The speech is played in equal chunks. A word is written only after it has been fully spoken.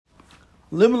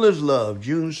Limitless Love,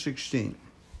 June 16,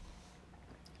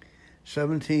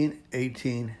 17,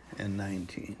 18, and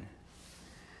 19.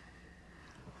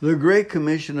 The Great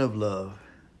Commission of Love.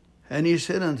 And he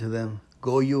said unto them,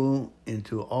 Go you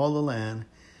into all the land,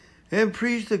 and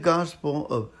preach the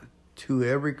gospel to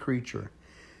every creature.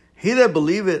 He that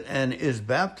believeth and is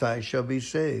baptized shall be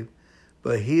saved,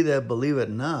 but he that believeth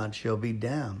not shall be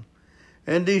damned.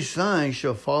 And these signs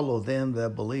shall follow them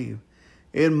that believe.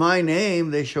 In my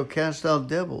name they shall cast out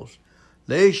devils.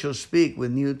 They shall speak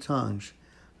with new tongues.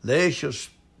 They shall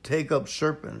take up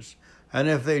serpents. And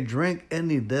if they drink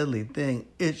any deadly thing,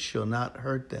 it shall not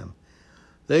hurt them.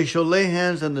 They shall lay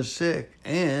hands on the sick,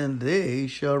 and they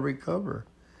shall recover.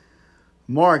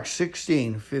 Mark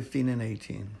 16, 15, and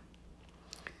 18.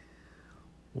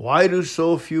 Why do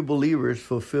so few believers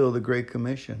fulfill the Great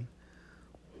Commission?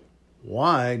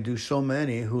 Why do so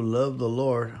many who love the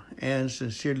Lord and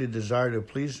sincerely desire to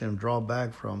please Him draw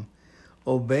back from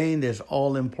obeying this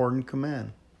all-important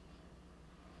command?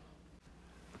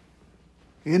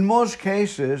 In most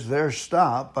cases, they're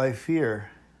stopped by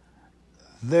fear.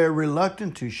 They're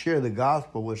reluctant to share the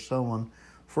gospel with someone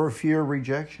for fear of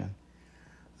rejection.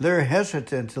 They're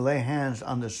hesitant to lay hands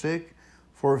on the sick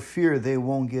for fear they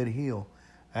won't get healed,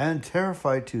 and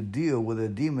terrified to deal with a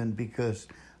demon because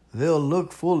they'll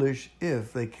look foolish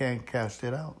if they can't cast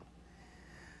it out.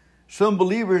 Some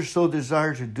believers so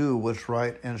desire to do what's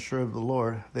right and serve the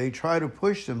Lord, they try to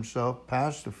push themselves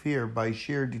past the fear by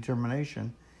sheer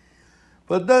determination.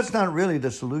 But that's not really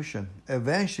the solution.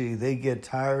 Eventually, they get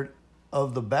tired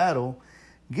of the battle,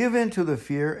 give in to the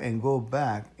fear, and go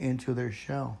back into their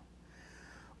shell.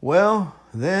 Well,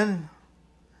 then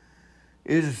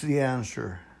is the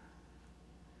answer.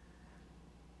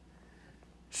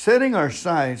 Setting our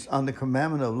sights on the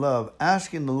commandment of love,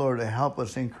 asking the Lord to help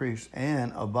us increase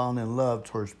and abound in love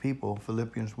towards people,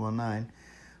 Philippians 1:9.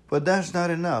 But that's not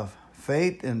enough.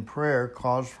 Faith and prayer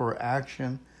calls for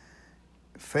action,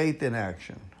 faith in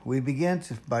action. We begin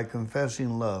by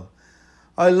confessing love.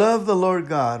 I love the Lord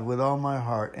God with all my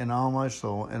heart and all my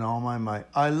soul and all my might.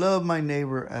 I love my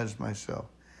neighbor as myself.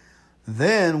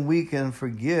 Then we can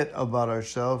forget about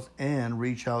ourselves and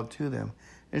reach out to them.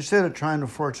 Instead of trying to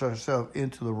force ourselves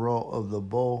into the role of the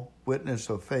bold witness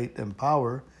of faith and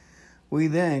power, we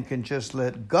then can just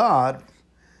let God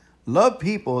love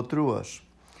people through us.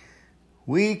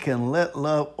 We can let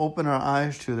love open our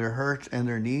eyes to their hurts and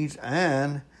their needs,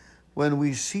 and when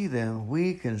we see them,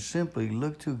 we can simply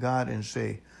look to God and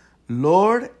say,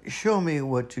 Lord, show me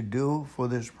what to do for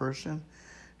this person.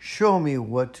 Show me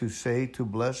what to say to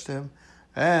bless them,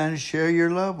 and share your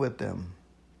love with them.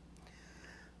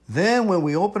 Then when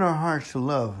we open our hearts to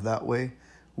love that way,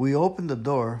 we open the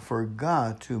door for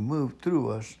God to move through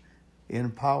us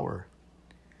in power.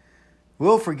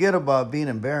 We'll forget about being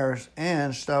embarrassed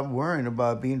and stop worrying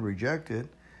about being rejected.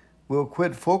 We'll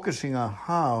quit focusing on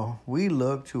how we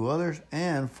look to others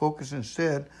and focus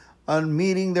instead on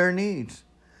meeting their needs.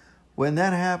 When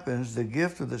that happens, the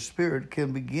gift of the Spirit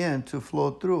can begin to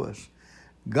flow through us.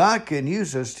 God can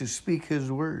use us to speak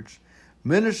His words,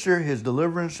 minister His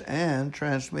deliverance, and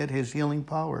transmit His healing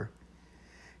power.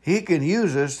 He can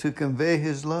use us to convey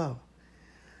His love.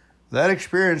 That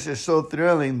experience is so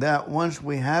thrilling that once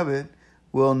we have it,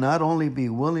 we'll not only be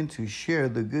willing to share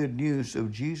the good news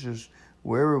of Jesus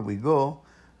wherever we go,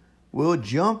 we'll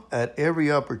jump at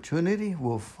every opportunity.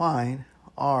 We'll find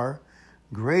our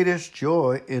greatest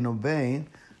joy in obeying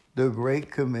the Great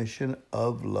Commission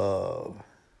of love.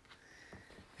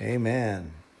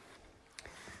 Amen.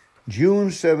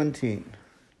 June 17,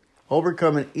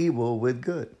 overcoming evil with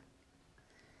good.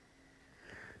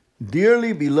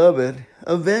 Dearly beloved,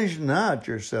 avenge not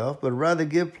yourself, but rather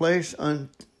give place unto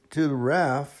the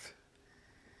wrath,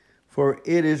 for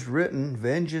it is written,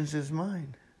 vengeance is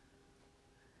mine.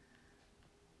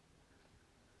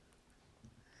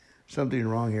 Something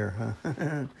wrong here,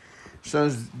 huh?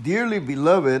 Says, dearly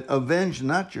beloved, avenge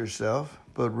not yourself,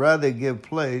 but rather give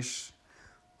place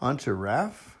unto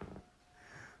wrath.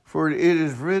 For it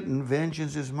is written,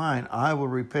 vengeance is mine, I will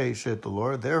repay, saith the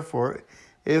Lord. Therefore,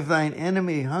 if thine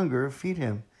enemy hunger, feed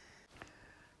him.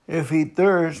 If he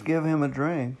thirst, give him a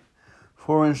drink.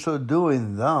 For in so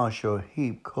doing, thou shalt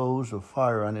heap coals of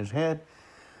fire on his head.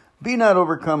 Be not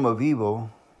overcome of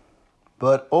evil,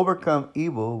 but overcome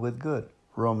evil with good.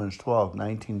 Romans 12,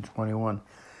 19, 21.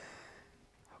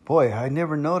 Boy, I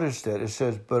never noticed that. It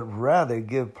says, but rather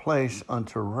give place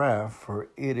unto wrath, for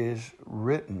it is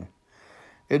written.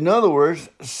 In other words,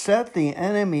 set the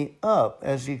enemy up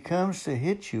as he comes to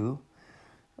hit you.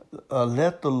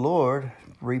 Let the Lord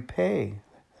repay.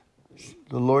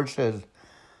 The Lord says,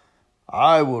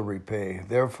 I will repay.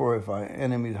 Therefore, if my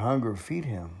enemy's hunger, feed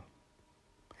him.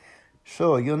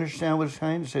 So you understand what it's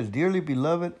saying? It says, dearly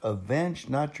beloved, avenge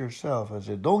not yourself. I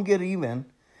said, don't get even,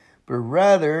 but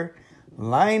rather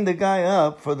line the guy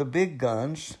up for the big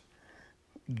guns.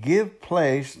 Give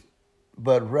place,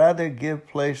 but rather give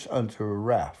place unto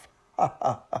wrath.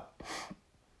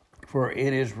 For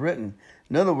it is written.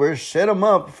 In other words, set him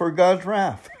up for God's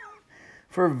wrath.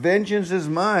 For vengeance is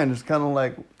mine. It's kind of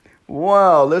like,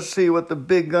 wow, let's see what the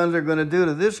big guns are going to do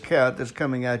to this cat that's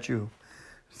coming at you.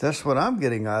 That's what I'm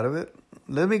getting out of it.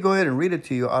 Let me go ahead and read it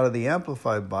to you out of the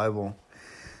Amplified Bible.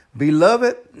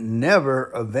 Beloved, never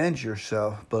avenge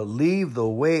yourself, but leave the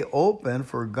way open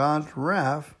for God's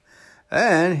wrath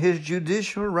and his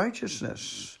judicial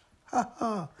righteousness.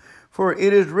 For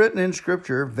it is written in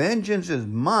Scripture, vengeance is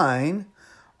mine,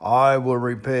 I will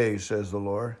repay, says the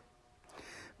Lord.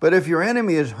 But if your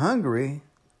enemy is hungry,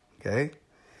 okay,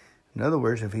 in other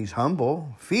words, if he's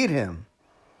humble, feed him.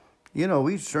 You know,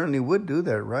 we certainly would do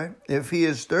that, right? If he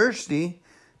is thirsty,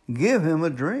 give him a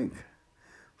drink.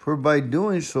 For by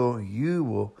doing so, you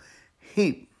will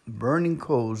heap burning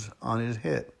coals on his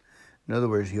head. In other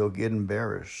words, he'll get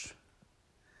embarrassed.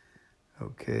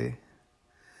 Okay.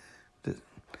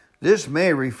 This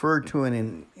may refer to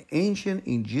an ancient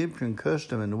Egyptian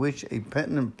custom in which a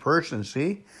penitent person,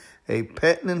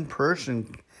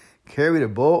 carried a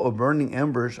bowl of burning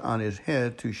embers on his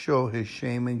head to show his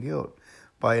shame and guilt.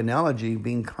 By analogy,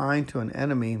 being kind to an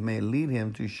enemy may lead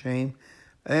him to shame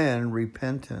and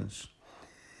repentance.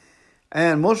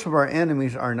 And most of our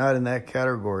enemies are not in that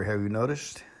category. Have you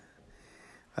noticed?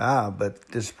 But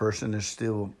this person is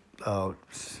still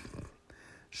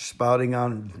spouting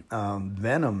on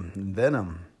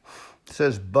venom. It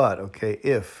says but, okay,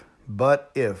 if.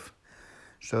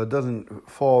 So it doesn't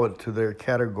fall into their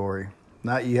category.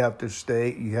 Not you have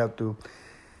to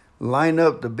line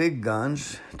up the big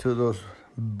guns to those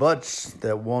buts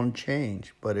that won't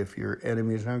change. But if your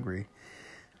enemy is hungry.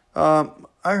 I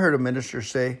heard a minister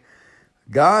say,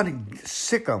 God,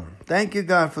 sick him. Thank you,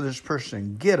 God, for this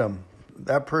person. Get him.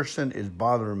 That person is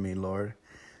bothering me, Lord.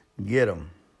 Get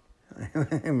him.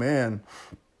 Amen.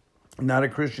 Not a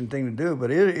Christian thing to do,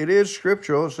 but it is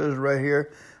scriptural. It says right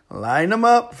here, line them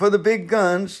up for the big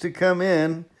guns to come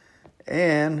in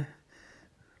and,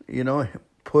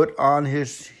 put on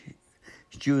his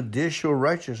judicial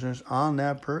righteousness on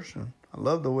that person. I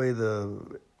love the way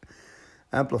the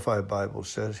Amplified Bible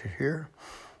says it here.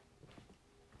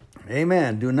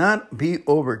 Amen. Do not be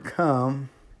overcome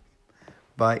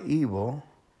by evil.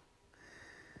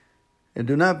 And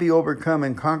do not be overcome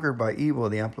and conquered by evil,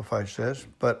 the Amplified says,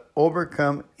 but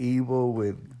overcome evil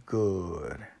with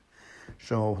good.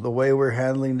 So the way we're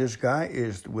handling this guy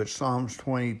is with Psalms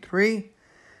 23,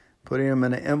 putting him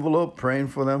in an envelope, praying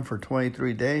for them for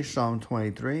 23 days, Psalm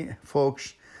 23.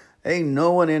 Folks, ain't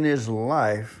no one in his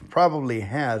life, probably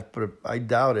has, but I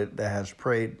doubt it, that has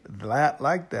prayed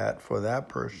like that for that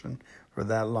person for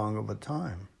that long of a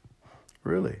time.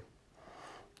 Really.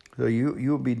 So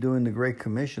you'll be doing the Great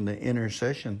Commission, the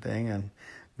intercession thing, and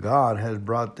God has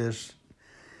brought this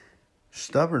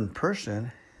stubborn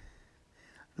person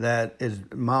that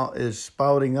is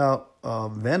spouting out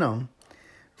venom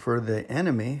for the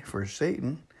enemy, for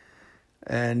Satan,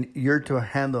 and you're to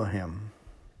handle him.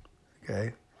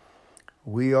 Okay?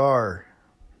 We are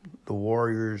the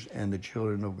warriors and the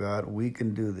children of God. We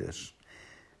can do this.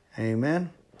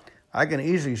 Amen? I can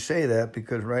easily say that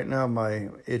because right now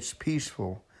it's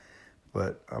peaceful.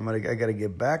 But I got to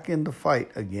get back in the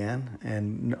fight again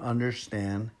and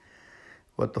understand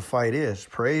what the fight is.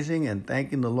 Praising and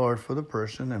thanking the Lord for the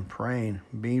person and praying,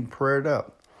 being prayed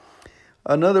up.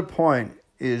 Another point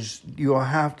is you'll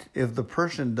have to, if the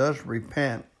person does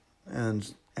repent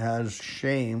and has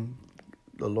shame,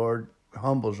 the Lord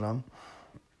humbles them,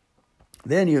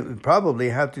 then you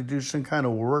probably have to do some kind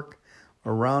of work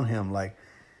around him, like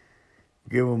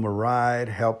give him a ride,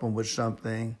 help him with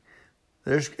something.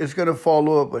 It's going to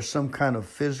follow up with some kind of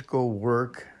physical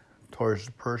work towards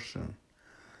the person.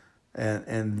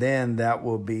 And then that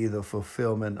will be the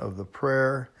fulfillment of the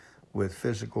prayer with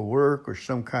physical work or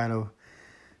some kind of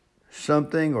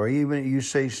something, or even you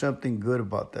say something good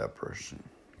about that person,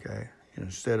 okay?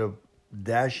 Instead of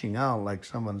dashing out like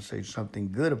someone say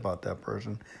something good about that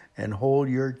person, and hold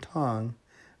your tongue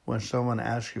when someone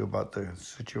asks you about the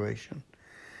situation.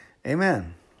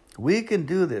 Amen. We can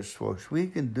do this, folks. We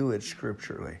can do it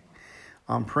scripturally.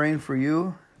 I'm praying for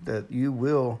you that you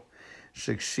will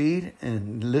succeed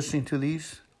in listening to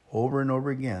these over and over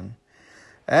again.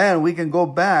 And we can go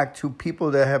back to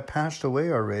people that have passed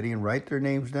away already and write their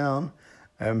names down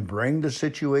and bring the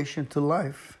situation to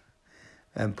life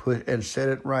and set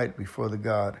it right before the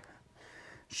God.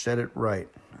 Set it right,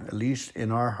 at least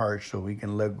in our hearts, so we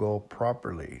can let go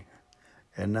properly.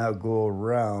 and not go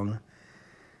around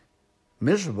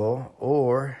miserable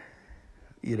or,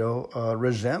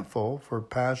 resentful for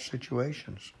past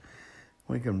situations.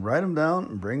 We can write them down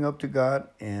and bring up to God,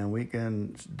 and we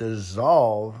can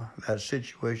dissolve that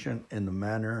situation in the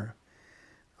manner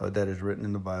that is written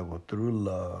in the Bible, through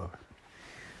love.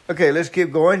 Okay, let's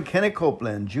keep going. Kenneth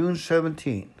Copeland, June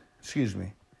 17.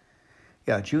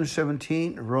 June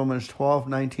 17, Romans 12,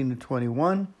 19 to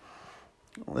 21.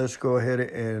 Let's go ahead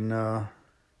and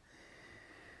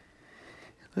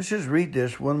let's just read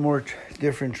this one more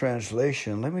different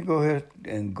translation. Let me go ahead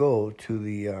and go to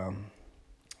the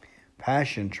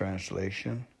Passion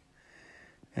Translation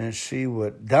and see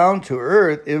what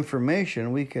down-to-earth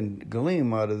information we can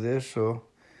glean out of this. So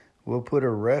we'll put a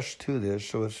rest to this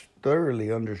so it's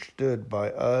thoroughly understood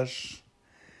by us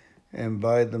and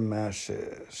by the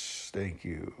masses. Thank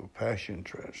you. Passion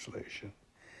Translation.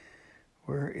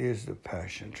 Where is the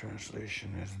Passion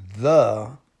Translation? It's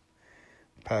the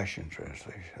Passion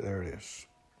Translation. There it is.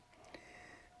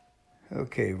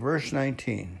 Okay, verse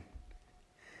 19.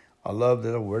 I love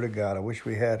the Word of God. I wish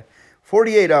we had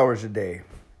 48 hours a day.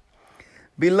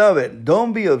 Beloved,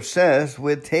 don't be obsessed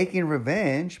with taking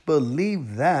revenge, but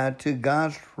leave that to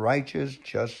God's righteous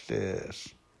justice.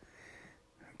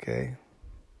 Okay?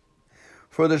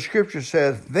 For the scripture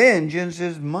says, vengeance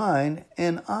is mine,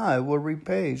 and I will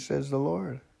repay, says the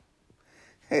Lord.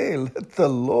 Hey, let the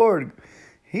Lord,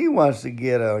 he wants to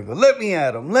get out. Let me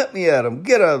at him,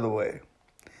 get out of the way.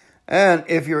 And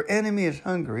if your enemy is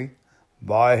hungry,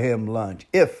 buy him lunch.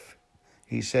 If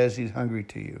he says he's hungry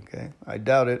to you, okay? I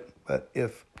doubt it, but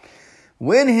if.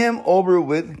 Win him over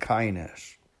with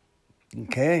kindness.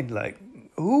 Okay? Like,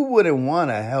 who wouldn't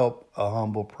want to help a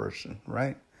humble person,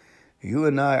 right? You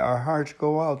and I, our hearts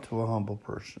go out to a humble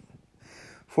person.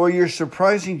 For your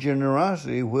surprising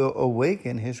generosity will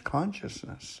awaken his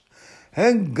consciousness,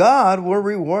 and God will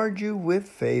reward you with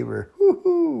favor.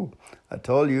 Woo-hoo. I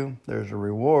told you, there's a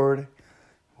reward.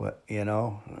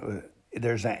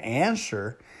 There's an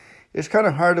answer. It's kind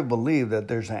of hard to believe that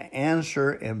there's an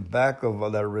answer in back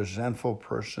of that resentful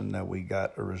person that we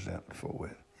got resentful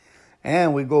with.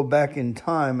 And we go back in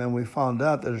time and we found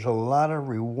out there's a lot of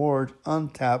rewards,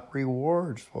 untapped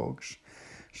rewards, folks.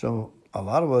 So a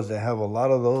lot of us that have a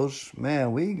lot of those,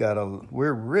 man,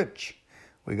 we're rich.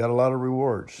 We got a lot of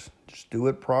rewards. Just do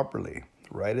it properly.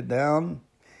 Write it down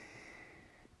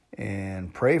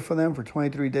and pray for them for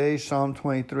 23 days. Psalm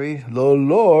 23. The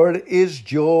Lord is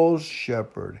Joel's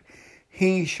shepherd.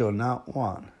 He shall not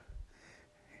want.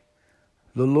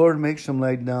 The Lord makes them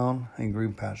lie down in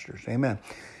green pastures. Amen.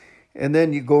 And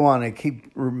then you go on and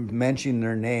keep mentioning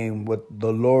their name. What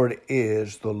the Lord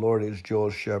is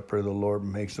Joel's shepherd. The Lord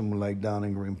makes him lie down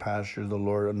in green pastures. The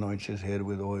Lord anoints his head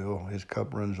with oil. His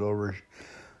cup runs over.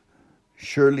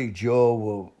 Surely Joel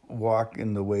will walk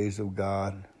in the ways of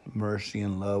God. Mercy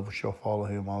and love shall follow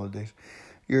him all the days.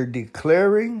 You're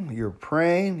declaring, you're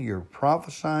praying, you're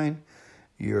prophesying,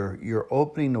 you're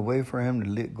opening the way for him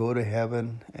to go to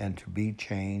heaven and to be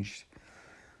changed.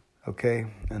 Okay,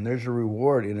 and there's a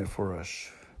reward in it for us.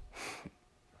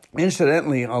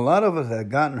 Incidentally, a lot of us have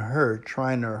gotten hurt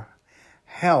trying to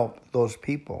help those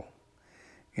people.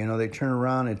 They turn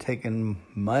around and taking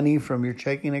money from your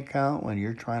checking account when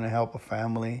you're trying to help a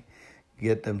family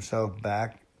get themselves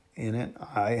back in it.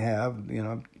 I have,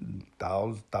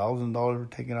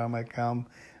 $1,000 taken out of my account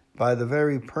by the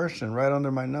very person right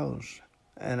under my nose.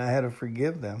 And I had to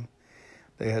forgive them.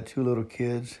 They had 2 little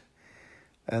kids.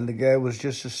 And the guy was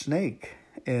just a snake.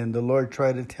 And the Lord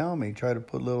tried to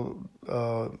put little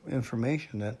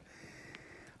information that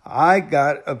I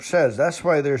got obsessed. That's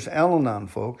why there's Al-Anon,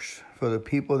 folks, for the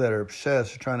people that are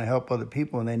obsessed, trying to help other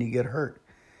people, and then you get hurt.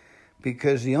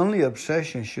 Because the only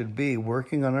obsession should be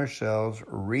working on ourselves,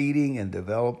 reading and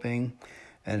developing,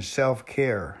 and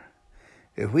self-care.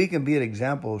 If we can be an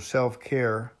example of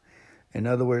self-care, in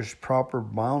other words, proper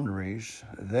boundaries,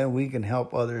 then we can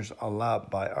help others a lot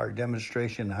by our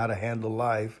demonstration how to handle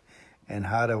life and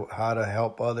how to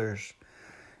help others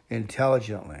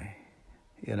intelligently,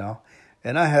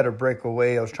 And I had to break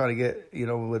away. I was trying to get,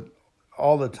 with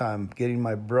all the time, getting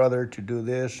my brother to do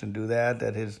this and do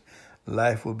that his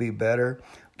life would be better.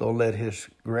 Don't let his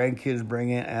grandkids bring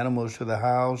in animals to the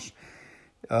house.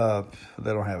 They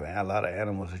don't have a lot of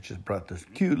animals. They just brought this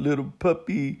cute little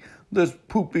puppy that's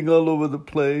pooping all over the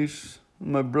place.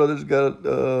 My brother's got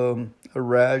a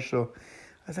rash. So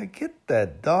I said, get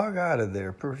that dog out of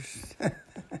there.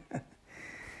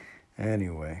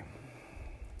 Anyway,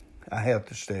 I have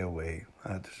to stay away.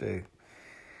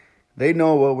 They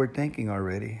know what we're thinking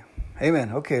already.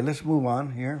 Amen. Okay, let's move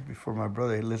on here before my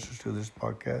brother listens to this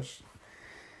podcast.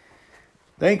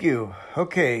 Thank you.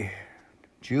 Okay.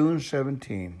 June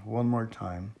 17, one more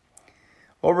time.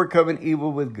 Overcoming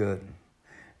evil with good.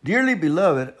 Dearly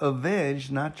beloved, avenge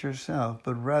not yourself,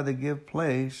 but rather give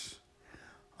place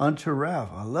unto wrath.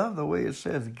 I love the way it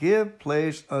says, give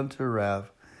place unto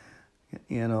wrath.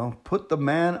 You know, put the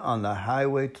man on the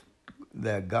highway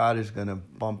that God is going to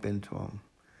bump into him.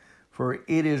 For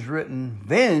it is written,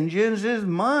 vengeance is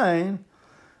mine,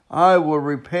 I will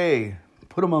repay.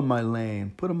 Put him on my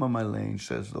lane. Put him on my lane,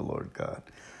 says the Lord God.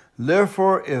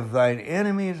 Therefore, if thine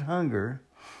enemies hunger,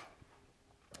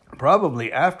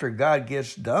 probably after God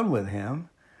gets done with him,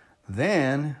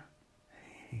 then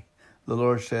the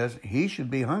Lord says he should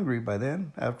be hungry by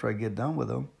then, after I get done with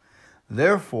him.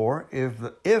 Therefore,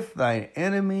 if thine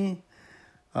enemy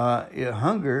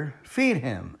hunger, feed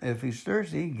him. If he's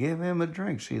thirsty, give him a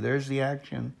drink. See, there's the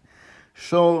action.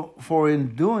 So, for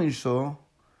in doing so,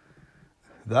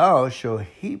 thou shalt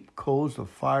heap coals of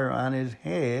fire on his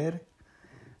head.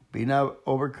 Be not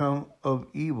overcome of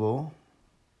evil,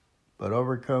 but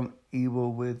overcome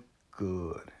evil with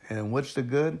good. And what's the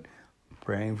good?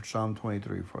 Praying for Psalm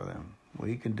 23 for them.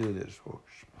 We can do this,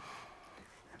 folks.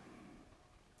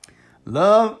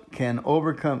 Love can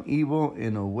overcome evil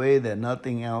in a way that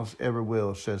nothing else ever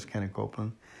will, says Kenneth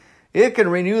Copeland. It can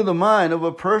renew the mind of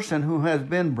a person who has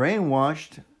been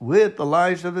brainwashed with the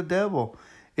lies of the devil.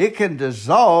 It can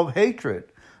dissolve hatred,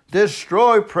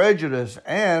 destroy prejudice,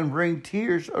 and bring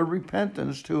tears of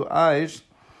repentance to eyes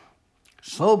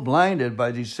so blinded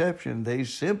by deception they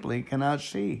simply cannot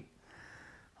see.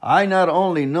 I not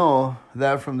only know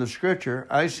that from the scripture,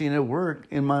 I've seen it work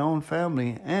in my own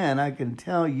family, and I can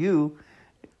tell you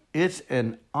it's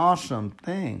an awesome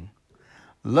thing.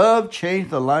 Love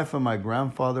changed the life of my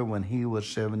grandfather when he was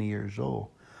 70 years old.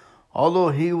 Although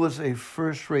he was a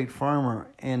first-rate farmer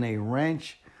in a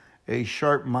ranch, a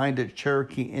sharp-minded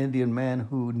Cherokee Indian man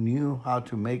who knew how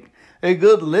to make a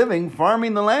good living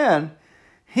farming the land,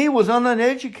 he was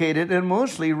uneducated and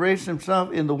mostly raised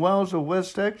himself in the wilds of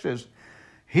West Texas.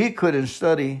 He couldn't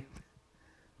study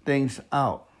things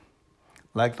out,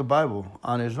 like the Bible,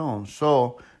 on his own.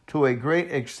 So, to a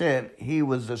great extent, he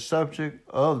was the subject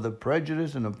of the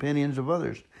prejudice and opinions of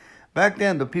others. Back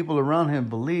then, the people around him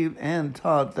believed and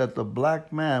taught that the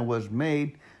black man was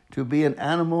made to be an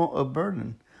animal of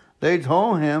burden. They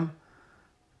told him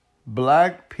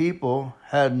black people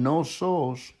had no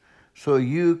souls, so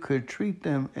you could treat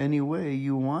them any way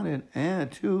you wanted,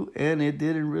 and it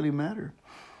didn't really matter.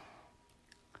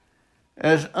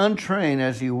 As untrained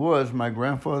as he was, my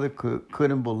grandfather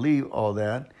couldn't believe all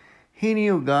that. He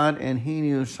knew God, and he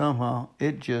knew somehow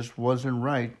it just wasn't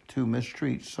right to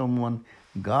mistreat someone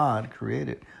God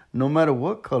created, no matter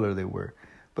what color they were.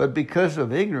 But because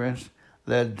of ignorance,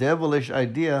 that devilish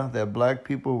idea that black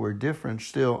people were different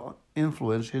still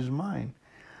influenced his mind.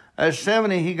 At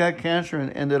 70, he got cancer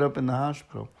and ended up in the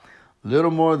hospital.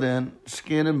 Little more than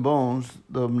skin and bones,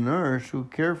 the nurse who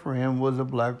cared for him was a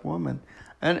black woman.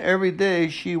 And every day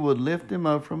she would lift him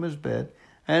up from his bed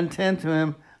and tend to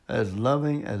him as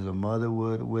loving as a mother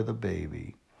would with a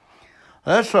baby.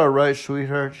 That's all right,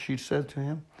 sweetheart, she said to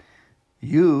him.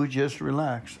 You just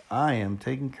relax. I am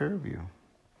taking care of you.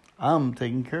 I'm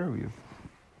taking care of you.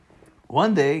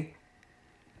 One day,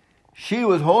 she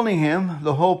was holding him.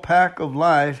 The whole pack of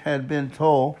lies had been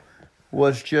told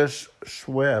was just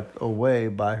swept away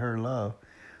by her love.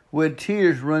 With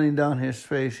tears running down his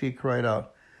face, he cried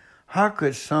out, how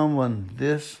could someone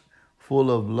this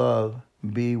full of love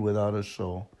be without a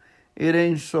soul? It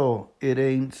ain't so. It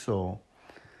ain't so.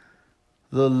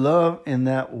 The love in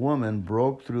that woman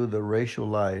broke through the racial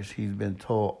lies he's been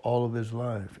told all of his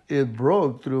life. It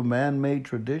broke through man-made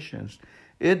traditions.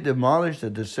 It demolished the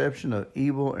deception of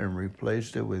evil and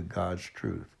replaced it with God's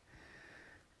truth.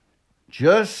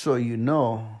 Just so you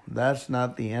know, that's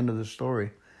not the end of the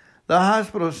story. The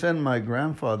hospital sent my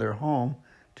grandfather home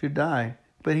to die,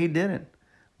 but he didn't.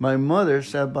 My mother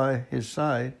sat by his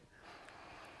side,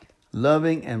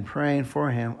 loving and praying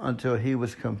for him until he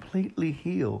was completely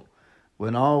healed.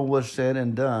 When all was said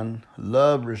and done,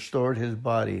 love restored his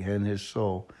body and his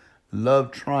soul.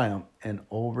 Love triumphed and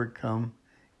overcome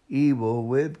evil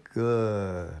with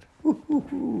good.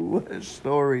 What a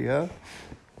story, huh?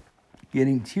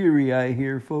 Getting teary-eyed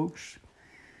here, folks.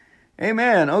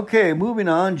 Amen. Okay, moving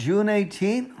on. June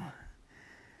 18th.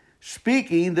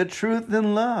 Speaking the truth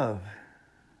in love.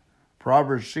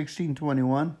 Proverbs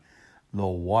 16:21. The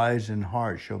wise in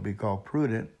heart shall be called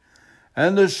prudent,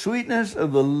 and the sweetness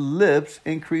of the lips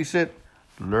increaseth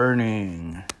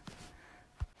learning.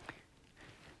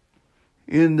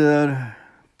 In the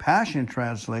Passion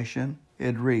Translation,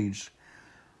 it reads,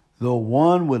 the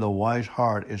one with a wise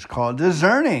heart is called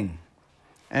discerning,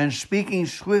 and speaking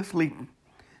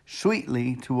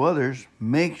sweetly to others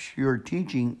makes your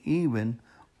teaching even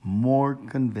more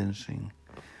convincing.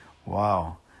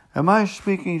 Wow. Am I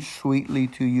speaking sweetly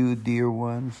to you, dear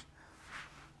ones?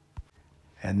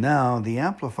 And now the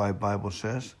Amplified Bible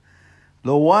says,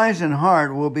 the wise in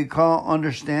heart will be called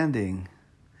understanding,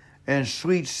 and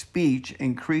sweet speech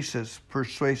increases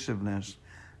persuasiveness,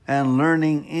 and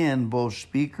learning in both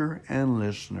speaker and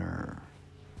listener.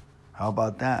 How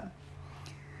about that?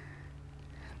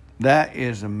 That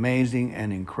is amazing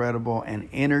and incredible and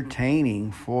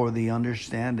entertaining for the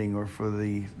understanding, or for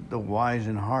the wise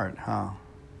in heart, huh?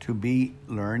 To be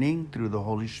learning through the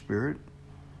Holy Spirit,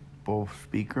 both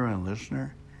speaker and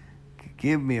listener.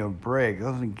 Give me a break.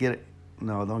 Don't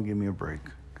give me a break.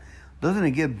 Doesn't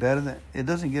it get better than it?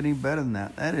 Doesn't get any better than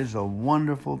that. That is a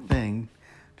wonderful thing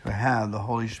to have the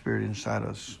Holy Spirit inside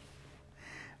us.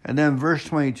 And then verse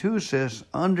 22 says,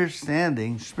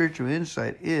 understanding, spiritual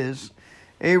insight, is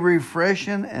a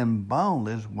refreshing and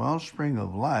boundless wellspring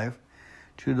of life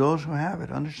to those who have it.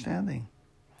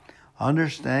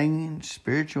 Understanding,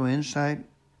 spiritual insight,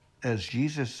 as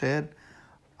Jesus said,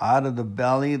 out of the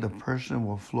belly of the person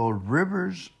will flow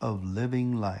rivers of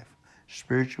living life.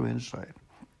 Spiritual insight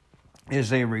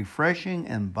is a refreshing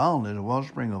and boundless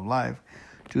wellspring of life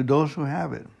to those who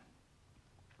have it.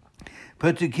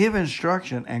 But to give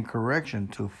instruction and correction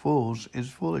to fools is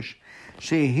foolish.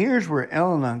 See, here's where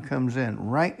Elanon comes in,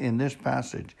 right in this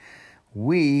passage.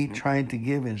 We trying to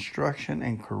give instruction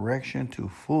and correction to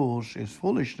fools is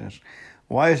foolishness.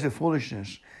 Why is it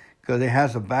foolishness? Because it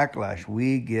has a backlash.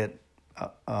 We get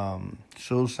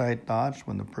suicide thoughts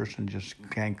when the person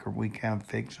we can't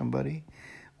fix somebody.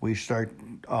 We start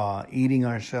eating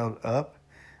ourselves up.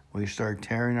 We start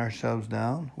tearing ourselves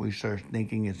down. We start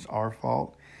thinking it's our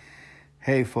fault.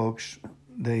 Hey, folks,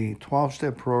 the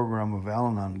 12-step program of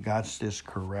Al-Anon got this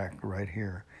correct right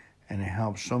here. And it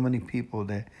helps so many people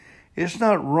that it's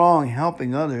not wrong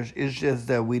helping others. It's just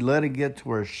that we let it get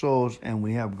to our souls and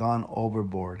we have gone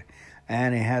overboard.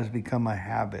 And it has become a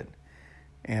habit.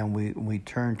 And we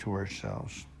turn to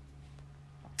ourselves.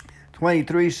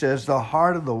 23 says, the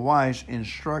heart of the wise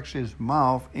instructs his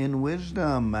mouth in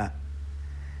wisdom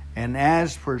and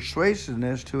adds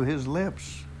persuasiveness to his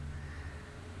lips.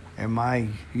 Am I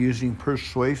using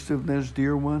persuasiveness,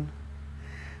 dear one?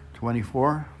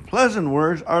 24. Pleasant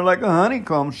words are like a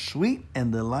honeycomb, sweet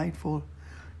and delightful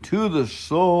to the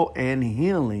soul and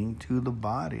healing to the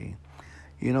body.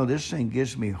 You know, this thing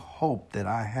gives me hope that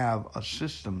I have a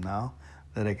system now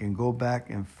that I can go back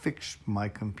and fix my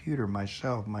computer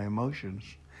myself, my emotions,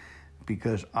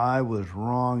 because I was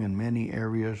wrong in many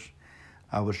areas.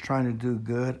 I was trying to do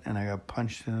good and I got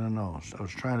punched in the nose. I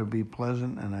was trying to be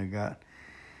pleasant and I got,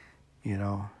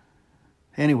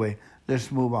 Anyway,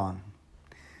 let's move on.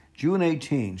 June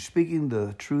 18, speaking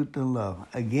the truth in love.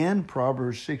 Again,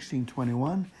 Proverbs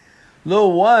 16:21. The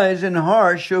wise in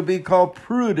heart shall be called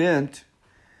prudent,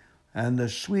 and the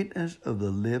sweetness of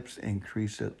the lips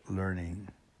increaseth learning.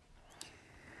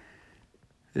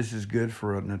 This is good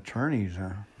for an attorneys,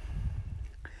 huh?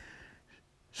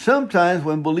 Sometimes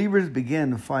when believers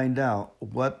begin to find out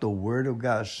what the Word of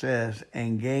God says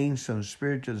and gain some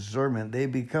spiritual discernment, they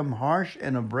become harsh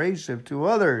and abrasive to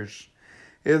others.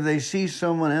 If they see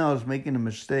someone else making a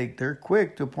mistake, they're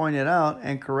quick to point it out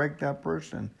and correct that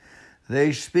person.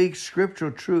 They speak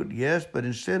scriptural truth, yes, but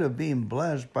instead of being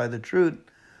blessed by the truth,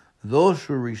 those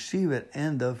who receive it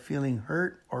end up feeling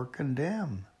hurt or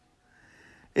condemned.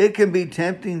 It can be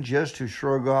tempting just to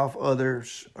shrug off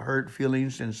others' hurt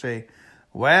feelings and say,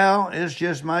 well, it's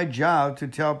just my job to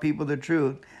tell people the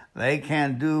truth. They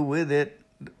can't do with it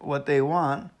what they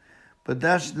want. But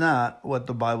that's not what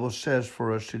the Bible says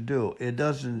for us to do. It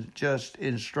doesn't just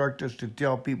instruct us to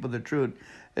tell people the truth.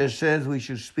 It says we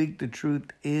should speak the truth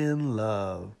in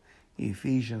love.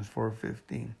 Ephesians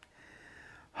 4:15.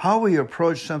 How we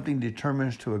approach something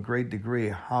determines to a great degree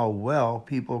how well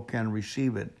people can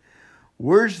receive it.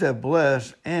 Words that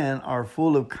bless and are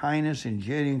full of kindness and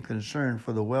genuine concern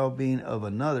for the well-being of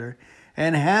another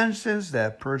enhances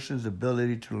that person's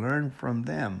ability to learn from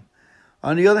them.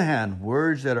 On the other hand,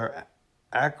 words that are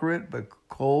accurate but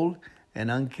cold and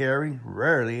uncaring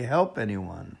rarely help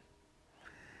anyone.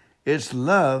 It's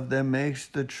love that makes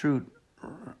the truth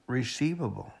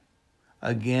receivable.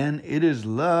 Again, it is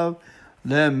love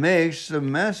that makes the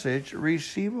message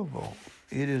receivable.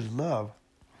 It is love.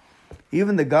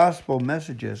 Even the gospel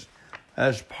messages,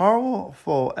 as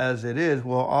powerful as it is,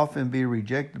 will often be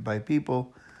rejected by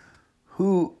people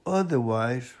who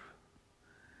otherwise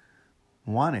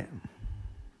want it.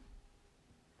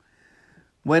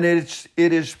 When it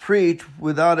is preached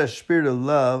without a spirit of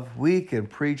love, we can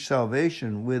preach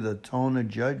salvation with a tone of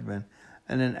judgment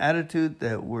and an attitude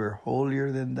that we're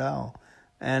holier than thou,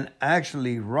 and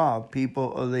actually rob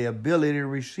people of the ability to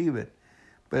receive it.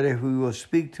 But if we will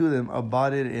speak to them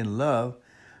about it in love,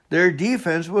 their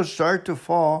defense will start to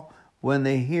fall when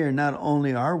they hear not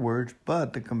only our words,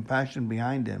 but the compassion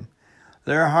behind them.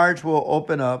 Their hearts will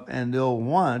open up and they'll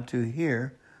want to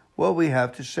hear what we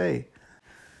have to say.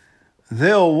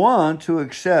 They'll want to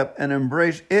accept and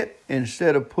embrace it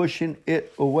instead of pushing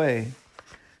it away.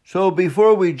 So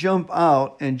before we jump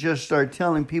out and just start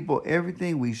telling people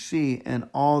everything we see and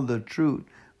all the truth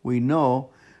we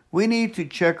know, we need to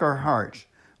check our hearts.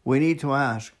 We need to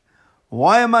ask,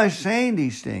 why am I saying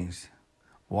these things?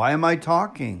 Why am I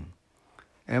talking?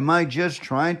 Am I just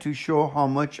trying to show how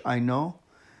much I know?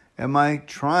 Am I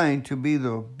trying to be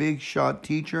the big shot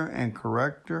teacher and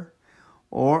corrector?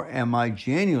 Or am I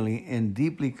genuinely and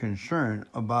deeply concerned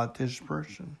about this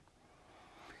person?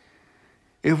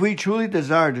 If we truly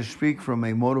desire to speak from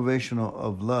a motivation,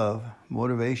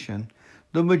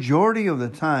 the majority of the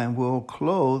time we'll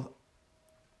clothe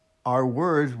our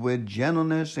words with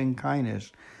gentleness and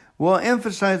kindness. We'll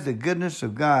emphasize the goodness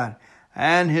of God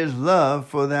and His love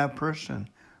for that person,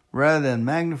 rather than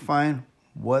magnifying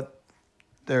what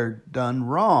they're done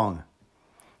wrong.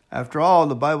 After all,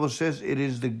 the Bible says it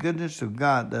is the goodness of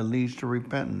God that leads to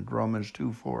repentance, Romans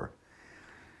 2:4.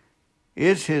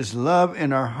 It's His love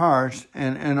in our hearts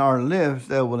and in our lips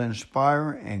that will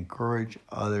inspire and encourage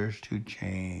others to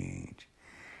change.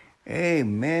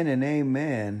 Amen and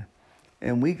amen.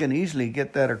 And we can easily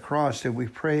get that across if we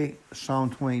pray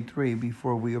Psalm 23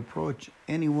 before we approach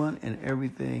anyone and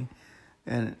everything.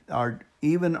 And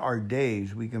even our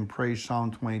days, we can pray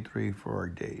Psalm 23 for our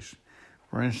days.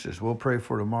 For instance, we'll pray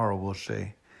for tomorrow. We'll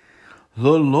say,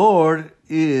 the Lord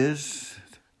is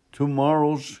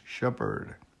tomorrow's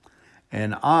shepherd,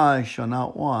 and I shall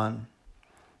not want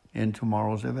in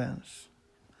tomorrow's events.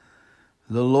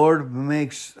 The Lord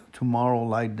makes tomorrow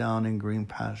lie down in green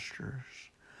pastures.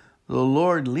 The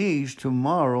Lord leads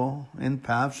tomorrow in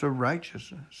paths of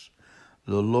righteousness.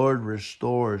 The Lord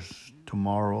restores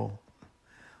tomorrow.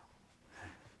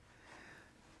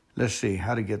 Let's see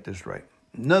how to get this right.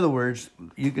 In other words,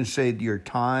 you can say your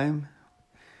time.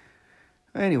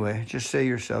 Anyway, just say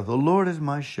yourself, the Lord is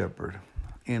my shepherd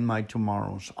in my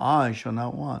tomorrows. I shall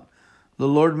not want. The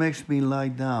Lord makes me lie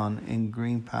down in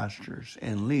green pastures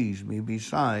and leads me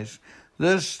beside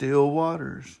the still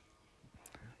waters.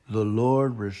 The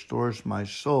Lord restores my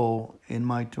soul in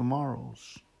my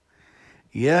tomorrows.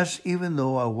 Yes, even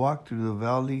though I walk through the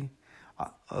valley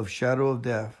of shadow of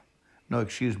death.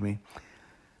 The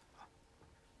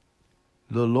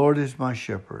Lord is my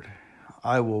shepherd.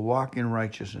 I will walk in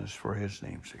righteousness for His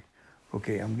name's sake.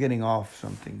 Okay, I'm getting off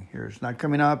something here. It's not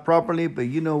coming out properly, but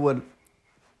you know what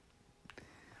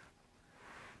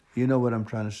I'm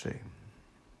trying to say.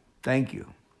 Thank you.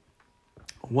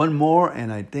 One more,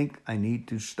 and I think I need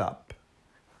to stop.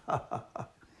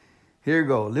 Here you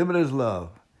go. Limitless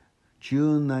love.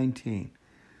 June 19.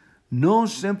 No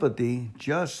sympathy,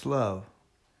 just love.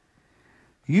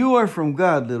 You are from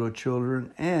God, little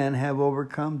children, and have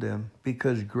overcome them,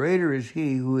 because greater is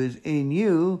He who is in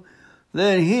you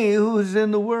than he who is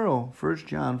in the world. 1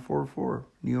 John 4:4,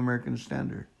 New American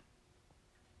Standard.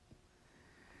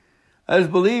 As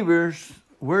believers,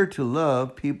 we're to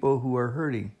love people who are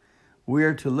hurting. We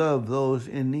are to love those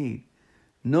in need.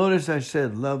 Notice I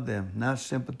said love them, not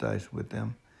sympathize with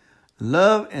them.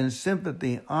 Love and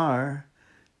sympathy are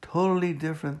totally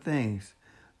different things.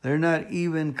 They're not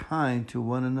even kind to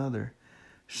one another.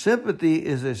 Sympathy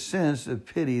is a sense of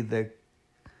pity that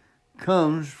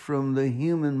comes from the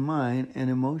human mind and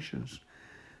emotions.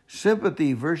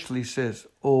 Sympathy virtually says,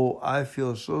 oh, I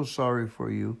feel so sorry for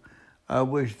you. I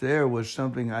wish there was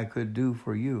something I could do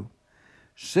for you.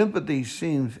 Sympathy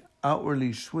seems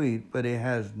outwardly sweet, but it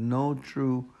has no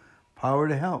true power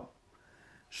to help.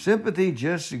 Sympathy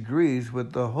just agrees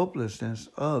with the hopelessness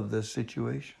of the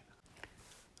situation.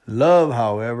 Love,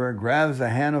 however, grabs the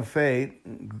hand of faith,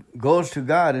 goes to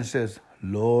God and says,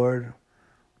 Lord,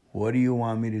 what do you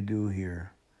want me to do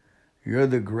here? You're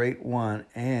the great one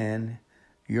and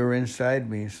you're inside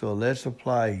me. So let's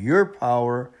apply your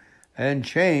power and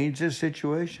change the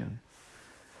situation.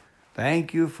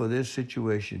 Thank you for this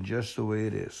situation just the way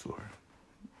it is, Lord.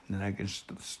 And I can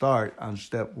start on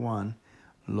step 1,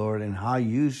 Lord, and how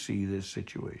you see this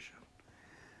situation.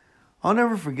 I'll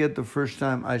never forget the first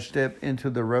time I stepped into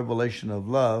the revelation of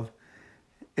love.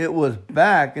 It was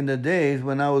back in the days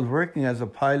when I was working as a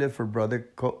pilot for Brother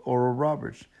Oral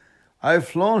Roberts. I had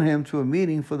flown him to a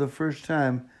meeting for the first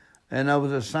time, and I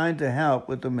was assigned to help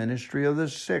with the ministry of the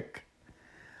sick.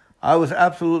 I was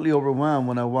absolutely overwhelmed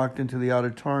when I walked into the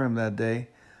auditorium that day.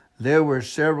 There were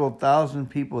several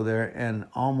thousand people there, and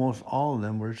almost all of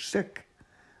them were sick.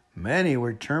 Many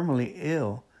were terminally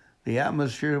ill. The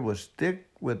atmosphere was thick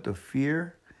with the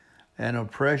fear and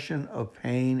oppression of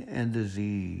pain and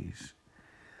disease.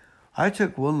 I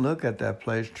took one look at that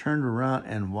place, turned around,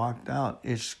 and walked out.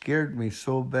 It scared me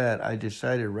so bad, I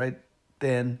decided right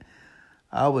then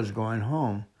I was going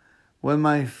home. When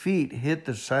my feet hit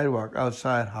the sidewalk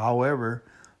outside, however,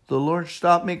 the Lord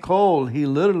stopped me cold. He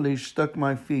literally stuck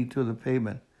my feet to the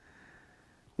pavement.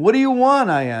 "What do you want?"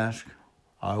 I asked.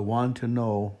 "I want to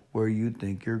know where you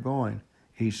think you're going,"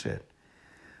 he said.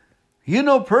 "You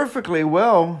know perfectly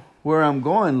well where I'm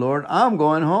going, Lord. I'm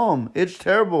going home. It's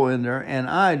terrible in there, and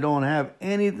I don't have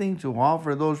anything to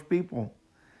offer those people."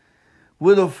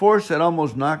 With a force that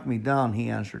almost knocked me down, he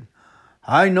answered,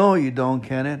 "I know you don't,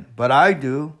 Kenneth, but I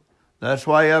do. That's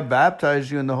why I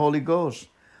baptized you in the Holy Ghost.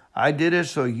 I did it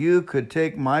so you could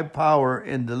take my power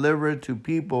and deliver it to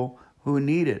people who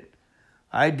need it.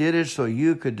 I did it so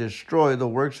you could destroy the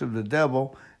works of the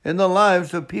devil in the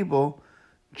lives of people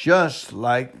just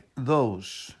like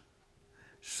those."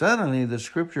 Suddenly, the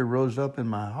scripture rose up in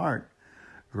my heart.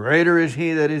 Greater is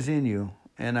he that is in you.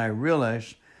 And I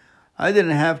realized I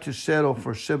didn't have to settle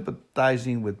for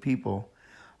sympathizing with people.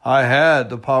 I had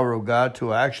the power of God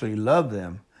to actually love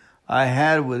them. I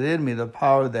had within me the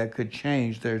power that could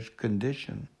change their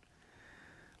condition.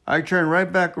 I turned right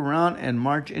back around and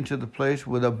marched into the place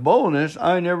with a boldness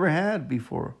I never had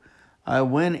before. I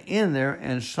went in there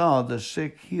and saw the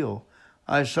sick healed.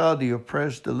 I saw the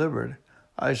oppressed delivered.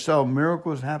 I saw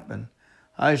miracles happen.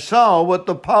 I saw what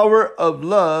the power of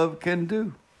love can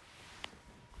do.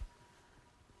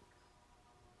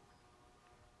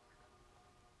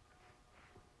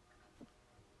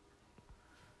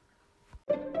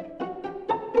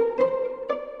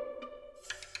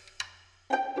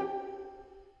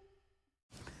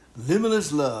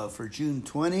 Limitless Love for June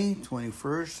 20,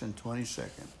 21st, and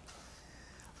 22nd.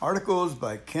 Articles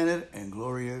by Kenneth and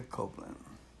Gloria Copeland.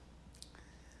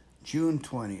 June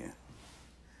 20th.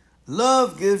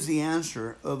 Love gives the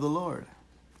answer of the Lord.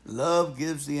 Love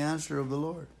gives the answer of the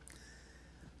Lord.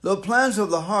 The plans of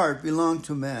the heart belong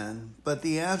to man, but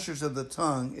the answers of the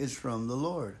tongue is from the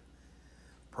Lord.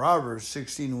 Proverbs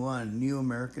 16:1, New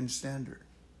American Standard.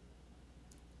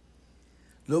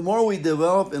 The more we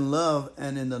develop in love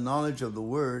and in the knowledge of the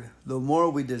Word, the more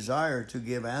we desire to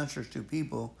give answers to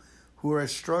people who are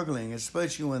struggling,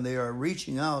 especially when they are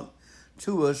reaching out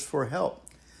to us for help.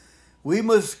 We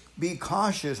must be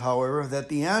cautious, however, that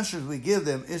the answers we give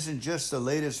them isn't just the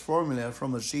latest formula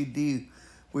from a CD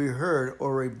we heard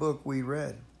or a book we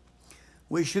read.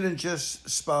 We shouldn't just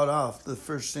spout off the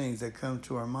first things that come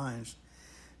to our minds.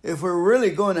 If we're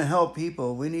really going to help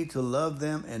people, we need to love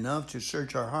them enough to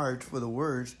search our hearts for the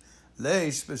words they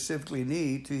specifically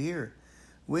need to hear.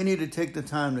 We need to take the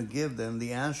time to give them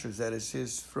the answers that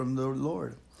is from the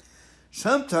Lord.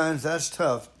 Sometimes that's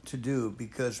tough to do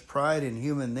because pride in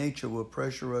human nature will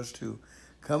pressure us to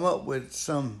come up with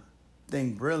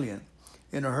something brilliant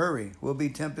in a hurry. We'll be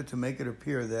tempted to make it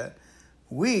appear that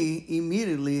we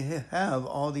immediately have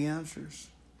all the answers.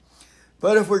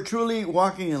 But if we're truly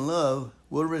walking in love,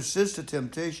 we'll resist the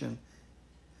temptation.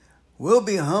 We'll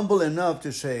be humble enough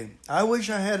to say, "I wish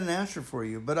I had an answer for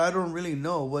you, but I don't really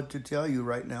know what to tell you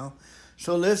right now.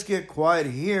 So let's get quiet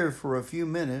here for a few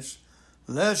minutes.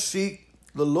 Let's seek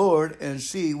the Lord and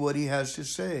see what he has to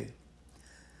say."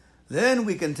 Then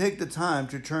we can take the time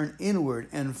to turn inward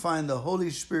and find the Holy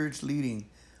Spirit's leading.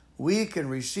 We can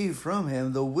receive from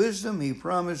him the wisdom he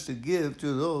promised to give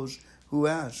to those who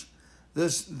ask.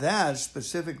 That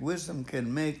specific wisdom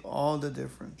can make all the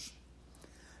difference.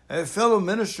 A fellow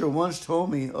minister once told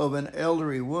me of an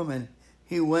elderly woman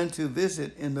he went to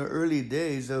visit in the early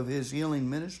days of his healing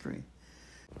ministry.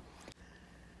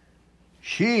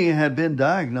 She had been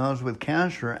diagnosed with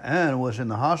cancer and was in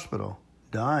the hospital,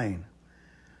 dying.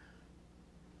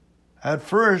 At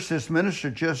first, this minister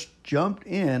just jumped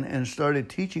in and started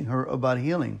teaching her about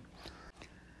healing.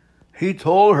 He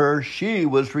told her she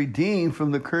was redeemed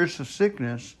from the curse of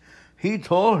sickness. He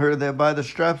told her that by the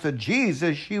stripes of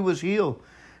Jesus, she was healed.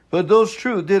 But those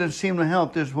truths didn't seem to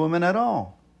help this woman at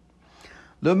all.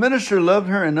 The minister loved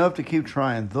her enough to keep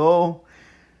trying, though,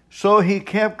 so he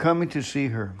kept coming to see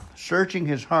her, searching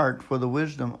his heart for the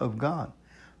wisdom of God.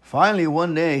 Finally,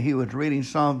 one day, he was reading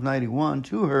Psalm 91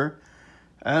 to her,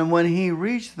 and when he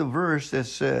reached the verse that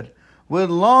said,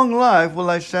 "With long life will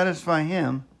I satisfy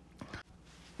him,"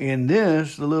 in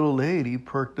this, the little lady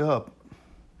perked up.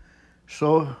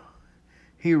 So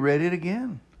he read it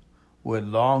again. "With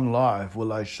long life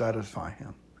will I satisfy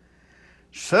him."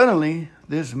 Suddenly,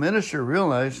 this minister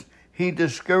realized he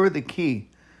discovered the key.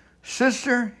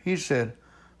 Sister, he said,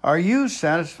 are you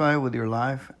satisfied with your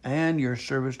life and your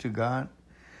service to God?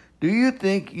 Do you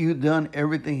think you've done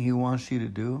everything he wants you to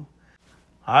do?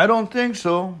 I don't think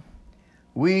so.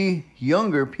 We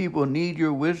younger people need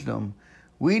your wisdom.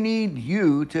 We need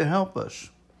you to help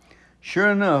us. Sure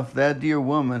enough, that dear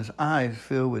woman's eyes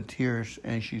filled with tears,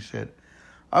 and she said,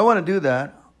 I want to do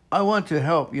that. I want to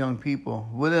help young people.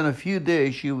 Within a few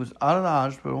days, she was out of the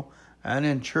hospital and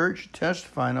in church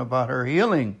testifying about her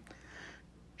healing.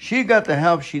 She got the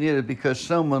help she needed because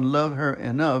someone loved her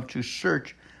enough to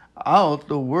search out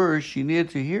the words she needed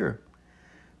to hear.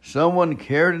 Someone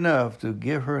cared enough to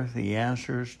give her the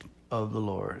answers of the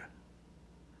Lord.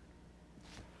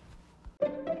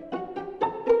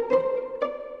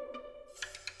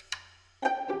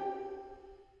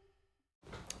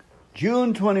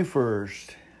 June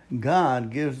 21st,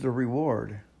 God gives the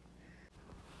reward.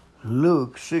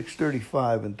 Luke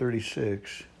 6:35 and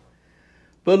 36.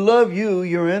 But love you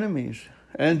your enemies,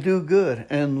 and do good,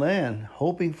 and lend,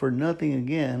 hoping for nothing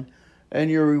again,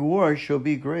 and your reward shall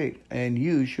be great, and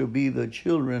you shall be the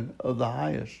children of the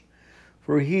highest.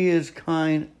 For he is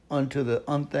kind unto the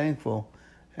unthankful,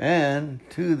 and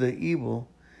to the evil.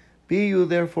 Be you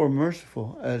therefore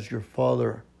merciful, as your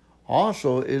Father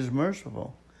also is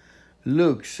merciful.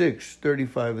 Luke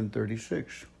 6:35 and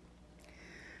 36.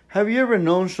 Have you ever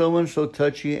known someone so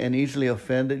touchy and easily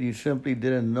offended you simply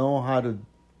didn't know how to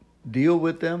deal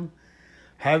with them?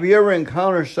 Have you ever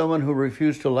encountered someone who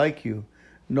refused to like you,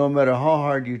 no matter how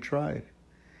hard you tried?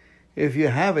 If you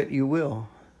haven't, you will.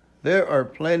 There are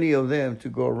plenty of them to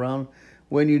go around.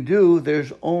 When you do,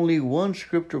 there's only one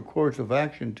scriptural course of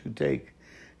action to take.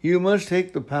 You must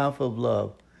take the path of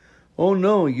love. Oh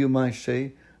no, you might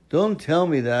say, don't tell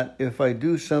me that if I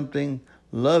do something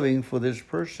loving for this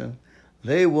person,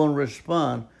 they won't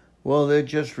respond. Well, they'll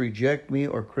just reject me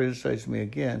or criticize me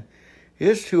again.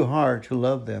 It's too hard to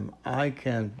love them. I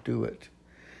can't do it.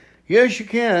 Yes, you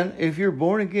can. If you're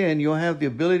born again, you'll have the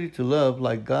ability to love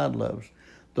like God loves.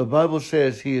 The Bible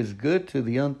says he is good to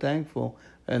the unthankful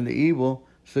and the evil,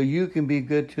 so you can be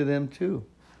good to them too.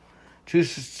 To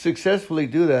successfully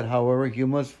do that, however, you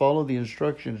must follow the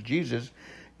instructions Jesus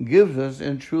gives us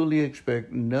and truly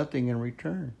expect nothing in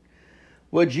return.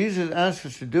 What Jesus asks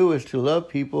us to do is to love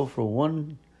people for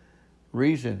one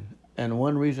reason, and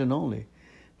one reason only.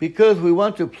 Because we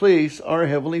want to please our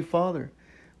Heavenly Father.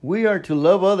 We are to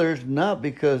love others not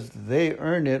because they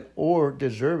earn it or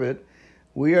deserve it.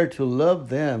 We are to love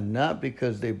them not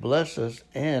because they bless us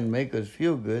and make us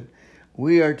feel good.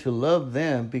 We are to love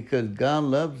them because God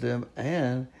loves them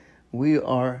and we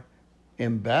are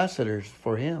ambassadors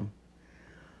for Him.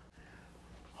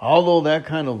 Although that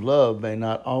kind of love may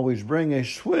not always bring a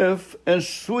swift and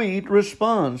sweet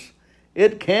response,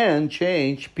 it can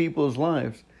change people's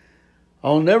lives.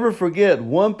 I'll never forget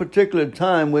one particular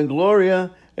time when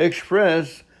Gloria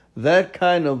expressed that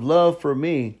kind of love for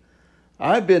me.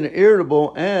 I've been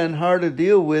irritable and hard to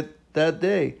deal with that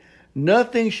day.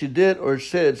 Nothing she did or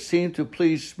said seemed to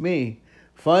please me.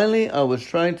 Finally, I was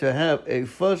trying to have a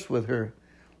fuss with her.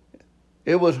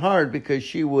 It was hard because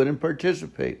she wouldn't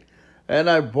participate, and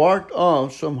I barked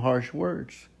off some harsh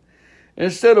words.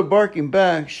 Instead of barking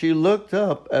back, she looked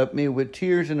up at me with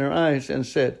tears in her eyes and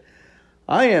said,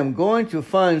 I am going to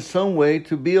find some way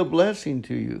to be a blessing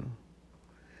to you.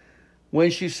 When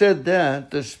she said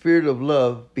that, the spirit of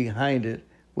love behind it,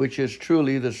 which is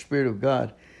truly the Spirit of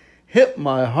God, hit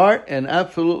my heart and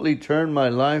absolutely turned my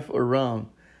life around.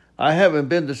 I haven't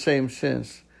been the same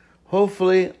since.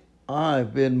 Hopefully,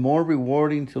 I've been more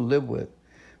rewarding to live with.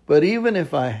 But even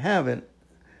if I haven't,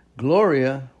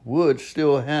 Gloria would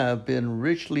still have been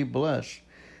richly blessed.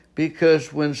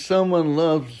 Because when someone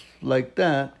loves like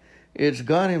that, it's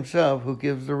God Himself who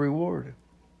gives the reward.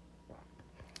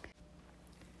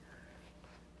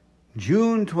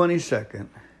 June 22nd.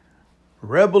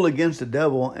 Rebel against the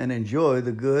devil and enjoy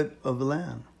the good of the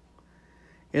land.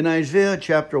 In Isaiah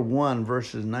chapter 1,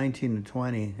 verses 19 and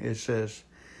 20, it says,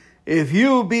 If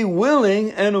you be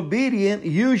willing and obedient,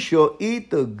 you shall eat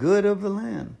the good of the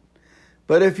land.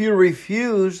 But if you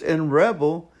refuse and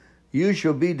rebel, you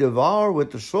shall be devoured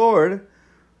with the sword,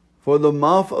 for the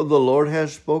mouth of the Lord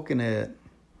has spoken it.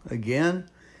 Again,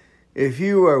 if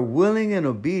you are willing and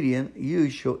obedient, you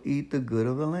shall eat the good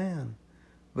of the land.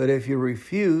 But if you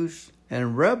refuse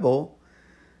and rebel,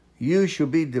 you shall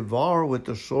be devoured with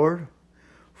the sword,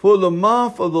 for the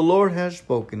mouth of the Lord has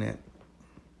spoken it.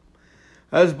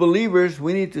 As believers,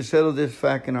 we need to settle this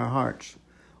fact in our hearts.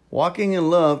 Walking in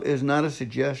love is not a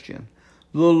suggestion.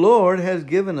 The Lord has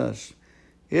given us.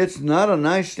 It's not a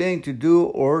nice thing to do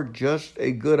or just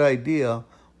a good idea.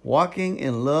 Walking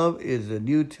in love is a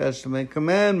New Testament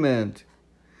commandment.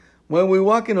 When we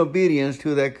walk in obedience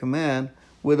to that command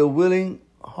with a willing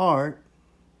heart,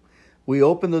 we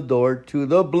open the door to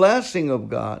the blessing of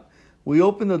God. We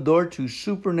open the door to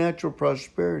supernatural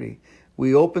prosperity.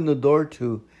 We open the door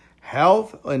to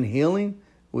health and healing.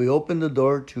 We open the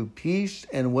door to peace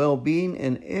and well-being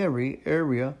in every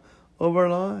area of our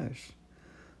lives.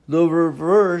 The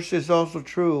reverse is also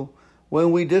true.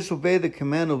 When we disobey the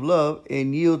command of love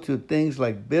and yield to things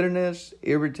like bitterness,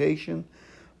 irritation,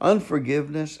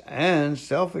 unforgiveness, and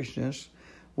selfishness,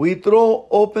 we throw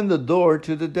open the door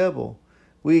to the devil.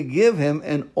 We give him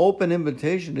an open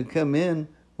invitation to come in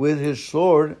with his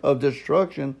sword of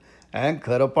destruction and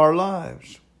cut up our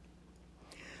lives.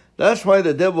 That's why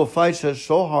the devil fights us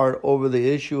so hard over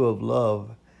the issue of love.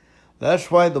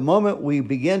 That's why the moment we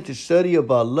begin to study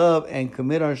about love and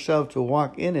commit ourselves to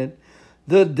walk in it,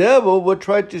 the devil will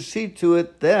try to see to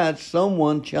it that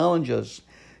someone challenges us.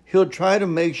 He'll try to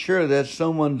make sure that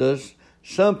someone does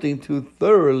something to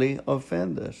thoroughly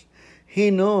offend us.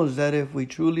 He knows that if we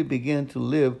truly begin to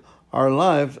live our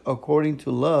lives according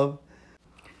to love,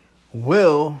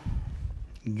 we'll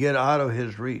get out of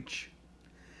his reach.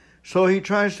 So he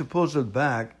tries to pull us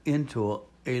back into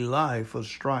a life of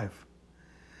strife.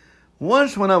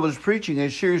 Once when I was preaching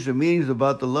a series of meetings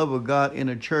about the love of God in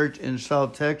a church in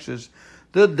South Texas,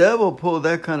 the devil pulled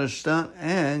that kind of stunt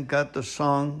and got the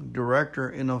song director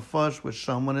in a fuss with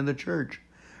someone in the church.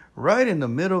 Right in the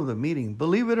middle of the meeting.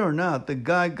 Believe it or not, the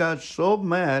guy got so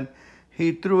mad,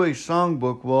 he threw a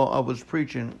songbook while I was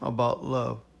preaching about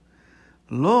love.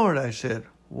 Lord, I said,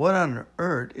 what on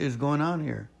earth is going on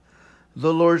here?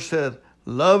 The Lord said,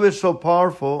 love is so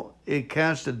powerful, it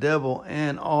casts the devil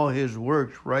and all his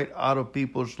works right out of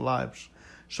people's lives.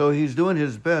 So he's doing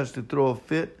his best to throw a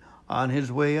fit on his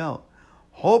way out,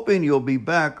 hoping you'll be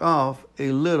back off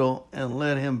a little and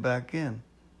let him back in.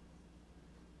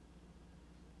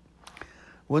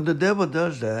 When the devil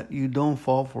does that, you don't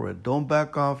fall for it. Don't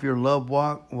back off your love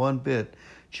walk one bit.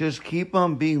 Just keep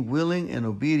on being willing and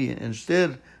obedient.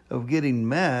 Instead of getting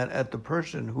mad at the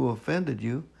person who offended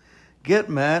you, get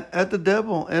mad at the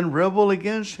devil and rebel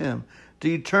against him.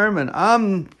 Determine,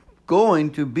 I'm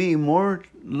going to be more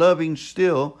loving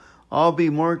still. I'll be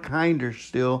more kinder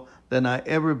still than I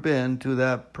ever been to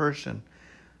that person.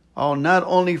 I'll not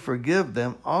only forgive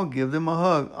them, I'll give them a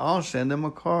hug. I'll send them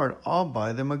a card. I'll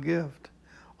buy them a gift.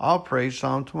 I'll pray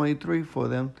Psalm 23 for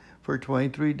them for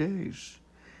 23 days.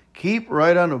 Keep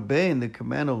right on obeying the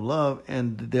command of love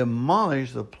and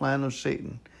demolish the plan of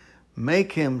Satan.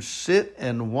 Make him sit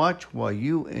and watch while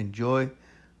you enjoy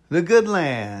the good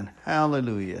land.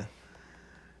 Hallelujah.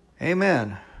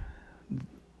 Amen.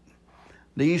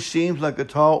 These seems like a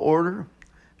tall order.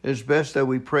 It's best that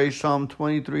we pray Psalm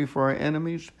 23 for our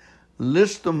enemies.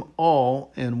 List them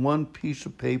all in one piece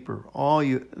of paper. All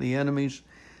the enemies,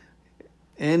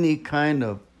 any kind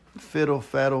of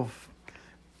fiddle-faddle,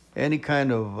 any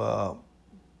kind of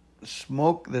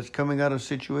smoke that's coming out of a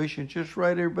situation, just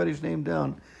write everybody's name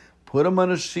down. Put them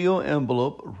on a sealed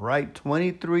envelope. Write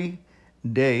 23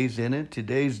 days in it,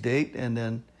 today's date, and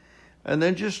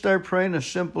then just start praying a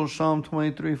simple Psalm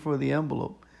 23 for the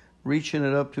envelope, reaching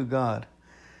it up to God.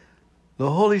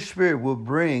 The Holy Spirit will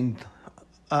bring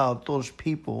out those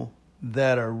people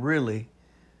that are really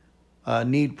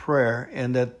need prayer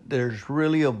and that there's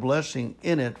really a blessing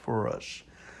in it for us.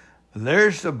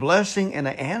 There's a blessing and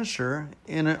an answer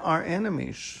in our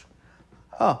enemies.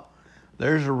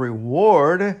 There's a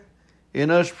reward in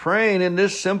us praying in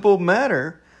this simple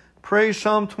matter. Pray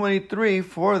Psalm 23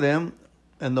 for them,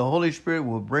 and the Holy Spirit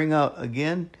will bring out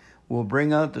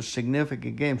the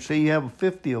significant game. Say you have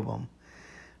 50 of them.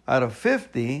 Out of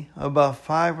 50, about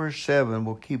 5 or 7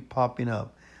 will keep popping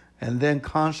up. And then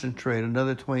concentrate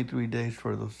another 23 days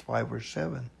for those 5 or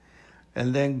 7.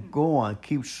 And then go on,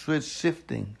 keep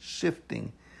sifting,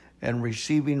 and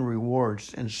receiving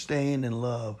rewards and staying in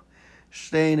love.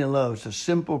 Staying in love. It's a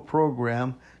simple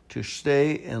program to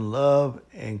stay in love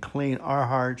and clean our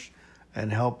hearts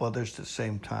and help others at the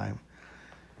same time.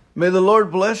 May the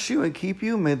Lord bless you and keep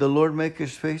you. May the Lord make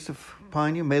his face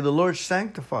upon you. May the Lord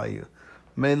sanctify you.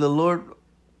 May the Lord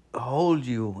hold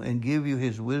you and give you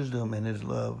his wisdom and his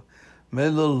love. May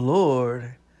the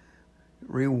Lord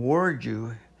reward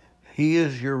you. He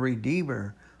is your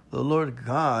Redeemer. The Lord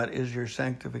God is your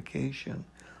sanctification.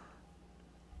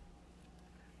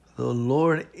 The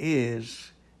Lord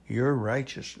is your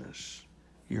righteousness,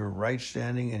 your right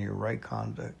standing, and your right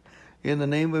conduct. In the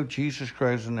name of Jesus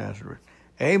Christ of Nazareth.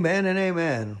 Amen and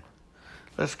amen.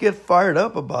 Let's get fired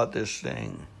up about this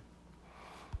thing.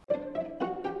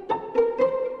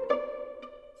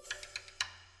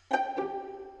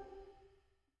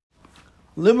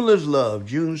 Limitless Love,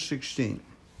 June 16th.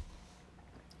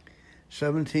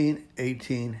 17,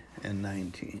 18, and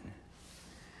 19.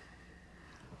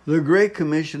 The Great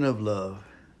Commission of Love.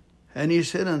 And he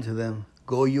said unto them,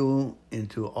 Go you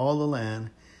into all the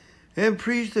land, and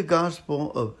preach the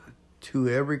gospel to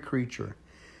every creature.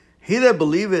 He that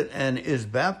believeth and is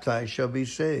baptized shall be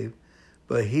saved,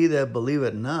 but he that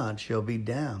believeth not shall be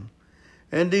damned.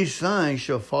 And these signs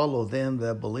shall follow them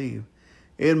that believe.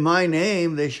 In my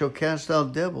name they shall cast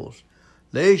out devils.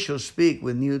 They shall speak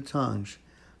with new tongues.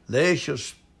 They shall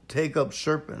take up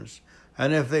serpents.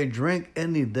 And if they drink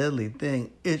any deadly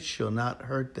thing, it shall not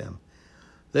hurt them.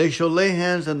 They shall lay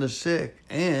hands on the sick,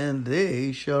 and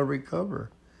they shall recover.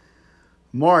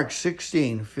 Mark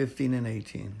 16, 15, and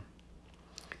 18.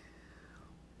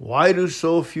 Why do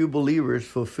so few believers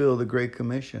fulfill the Great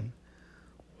Commission?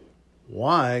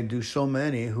 Why do so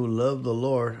many who love the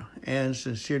Lord and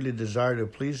sincerely desire to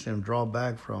please Him draw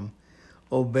back from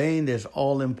obeying this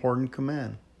all-important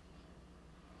command?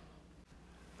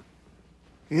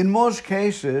 In most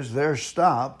cases, they're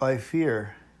stopped by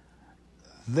fear.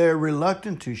 They're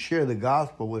reluctant to share the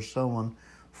gospel with someone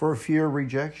for fear of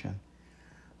rejection.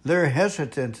 They're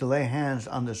hesitant to lay hands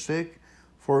on the sick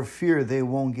for fear they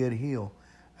won't get healed,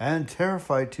 and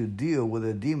terrified to deal with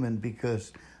a demon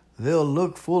because they'll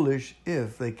look foolish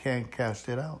if they can't cast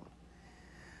it out.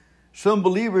 Some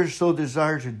believers so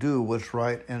desire to do what's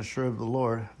right and serve the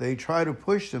Lord, they try to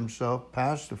push themselves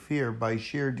past the fear by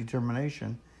sheer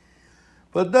determination.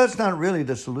 But that's not really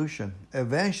the solution.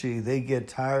 Eventually, they get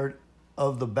tired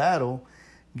of the battle,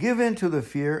 give in to the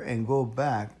fear, and go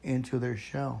back into their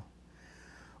shell.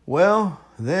 Well,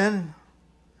 then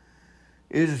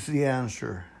is the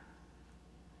answer.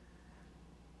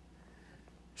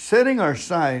 Setting our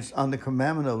sights on the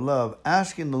commandment of love,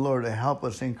 asking the Lord to help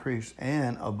us increase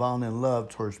and abound in love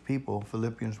towards people,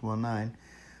 Philippians 1:9.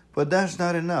 But that's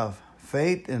not enough.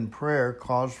 Faith and prayer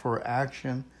calls for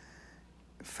action.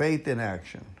 Faith in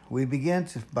action. We begin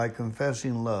by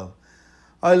confessing love.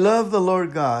 I love the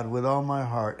Lord God with all my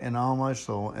heart and all my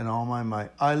soul and all my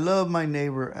might. I love my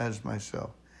neighbor as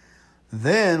myself.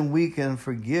 Then we can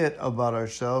forget about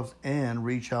ourselves and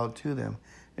reach out to them.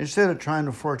 Instead of trying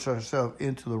to force ourselves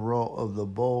into the role of the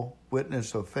bold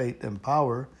witness of faith and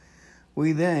power,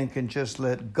 we then can just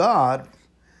let God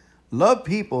love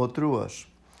people through us.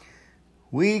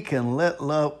 We can let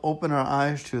love open our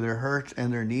eyes to their hurts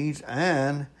and their needs,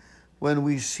 and when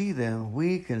we see them,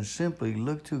 we can simply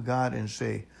look to God and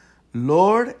say,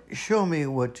 Lord, show me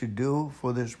what to do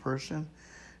for this person.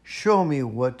 Show me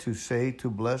what to say to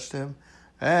bless them,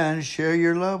 and share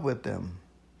your love with them.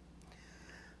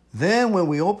 Then when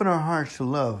we open our hearts to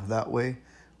love that way,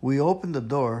 we open the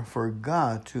door for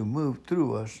God to move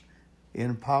through us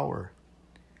in power.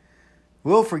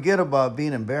 We'll forget about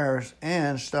being embarrassed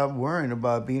and stop worrying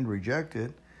about being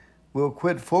rejected. We'll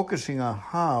quit focusing on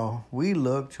how we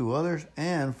look to others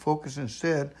and focus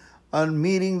instead on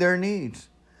meeting their needs.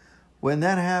 When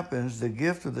that happens, the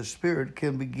gift of the Spirit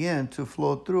can begin to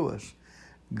flow through us.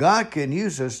 God can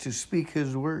use us to speak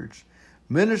His words,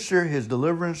 minister His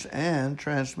deliverance, and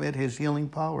transmit His healing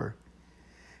power.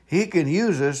 He can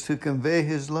use us to convey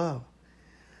His love.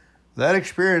 That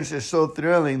experience is so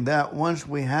thrilling that once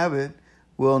we have it,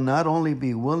 we'll not only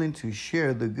be willing to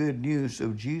share the good news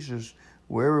of Jesus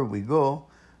wherever we go,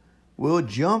 we'll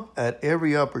jump at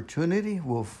every opportunity.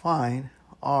 We'll find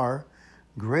our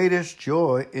greatest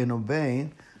joy in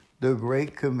obeying the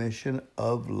Great Commission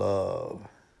of love.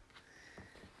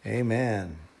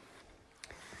 Amen.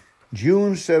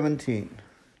 June 17,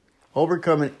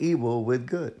 overcoming evil with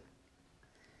good.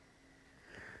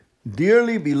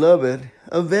 Dearly beloved,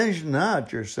 avenge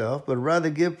not yourself, but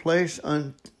rather give place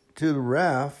unto the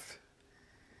wrath,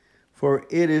 for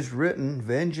it is written,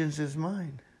 vengeance is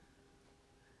mine.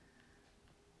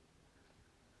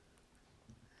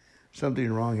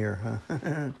 Something wrong here,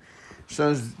 huh?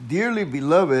 Says, dearly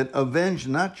beloved, avenge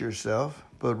not yourself,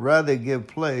 but rather give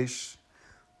place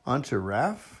unto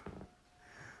wrath.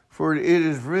 For it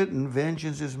is written,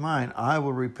 vengeance is mine, I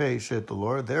will repay, saith the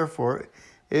Lord. Therefore,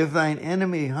 if thine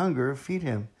enemy hunger, feed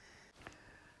him.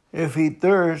 If he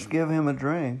thirst, give him a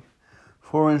drink.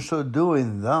 For in so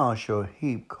doing thou shalt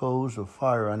heap coals of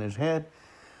fire on his head.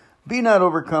 Be not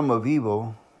overcome of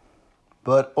evil,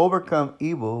 but overcome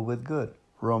evil with good.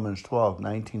 Romans 12,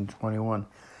 19, 21.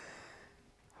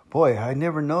 Boy, I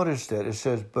never noticed that. It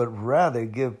says, but rather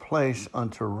give place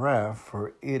unto wrath,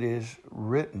 for it is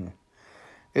written.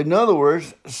 In other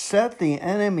words, set the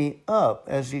enemy up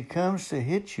as he comes to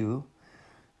hit you.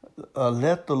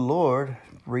 Let the Lord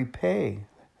repay.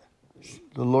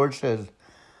 The Lord says,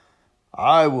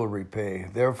 I will repay.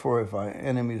 Therefore, if our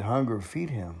enemy's hunger, feed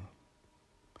him.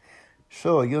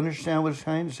 So you understand what it's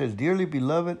saying? It says, dearly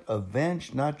beloved,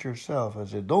 avenge not yourself. I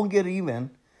said, don't get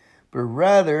even, but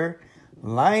rather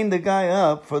line the guy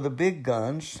up for the big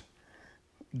guns.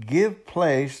 Give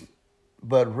place,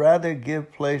 but rather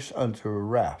give place unto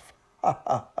wrath.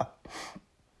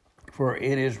 For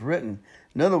it is written.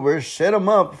 In other words, set him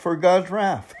up for God's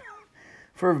wrath.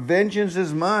 For vengeance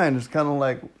is mine. It's kind of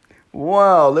like,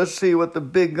 wow, let's see what the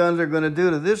big guns are going to do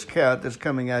to this cat that's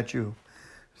coming at you.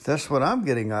 That's what I'm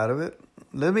getting out of it.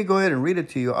 Let me go ahead and read it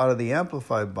to you out of the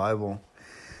Amplified Bible.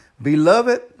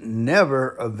 Beloved, never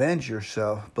avenge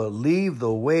yourself, but leave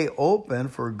the way open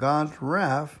for God's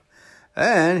wrath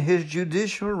and his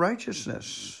judicial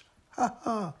righteousness.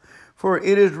 For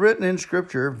it is written in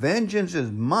Scripture, vengeance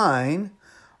is mine,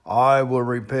 I will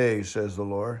repay, says the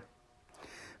Lord.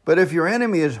 But if your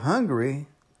enemy is hungry,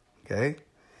 okay,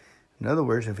 in other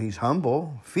words, if he's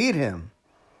humble, feed him.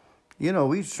 You know,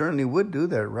 we certainly would do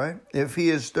that, right? If he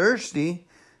is thirsty,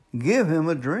 give him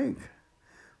a drink.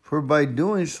 For by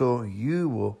doing so, you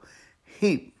will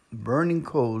heap burning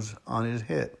coals on his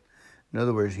head. In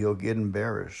other words, he'll get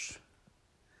embarrassed.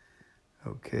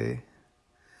 Okay.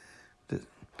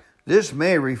 This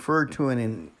may refer to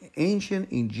an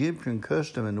ancient Egyptian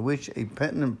custom in which a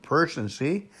penitent person,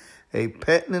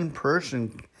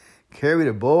 carried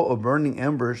a bowl of burning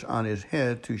embers on his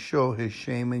head to show his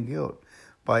shame and guilt.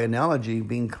 By analogy,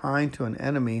 being kind to an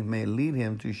enemy may lead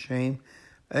him to shame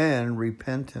and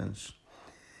repentance.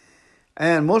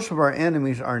 And most of our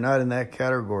enemies are not in that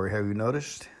category. Have you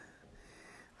noticed?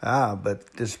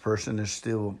 But this person is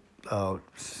still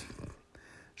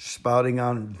spouting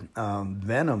on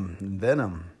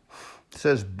venom. It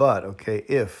says but, okay,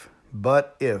 if.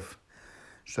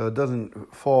 So it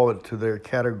doesn't fall into their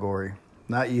category.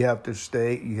 Not you have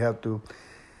to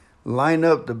line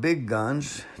up the big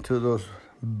guns to those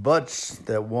buts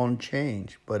that won't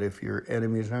change. But if your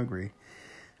enemy is hungry.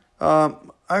 I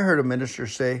heard a minister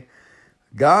say,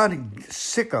 God,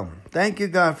 sick him. Thank you,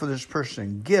 God, for this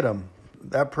person. Get him.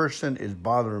 That person is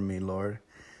bothering me, Lord.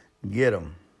 Get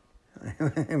him.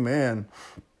 Amen.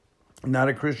 Not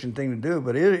a Christian thing to do,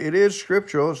 but it is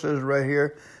scriptural. It says right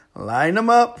here, line them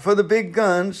up for the big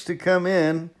guns to come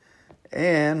in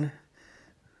and,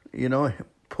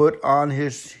 put on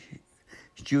his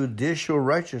judicial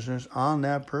righteousness on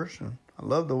that person. I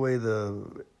love the way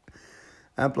the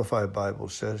Amplified Bible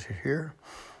says it here.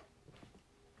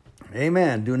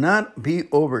 Amen. Do not be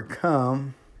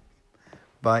overcome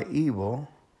by evil.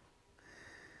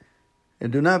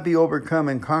 And do not be overcome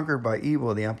and conquered by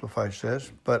evil, the Amplified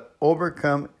says, but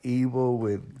overcome evil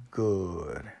with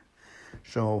good.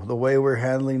 So the way we're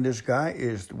handling this guy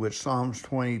is with Psalms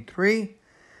 23,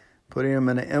 putting him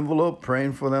in an envelope,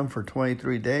 praying for them for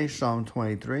 23 days, Psalm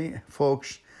 23.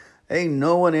 Folks, ain't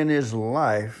no one in his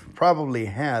life, probably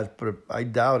has, but I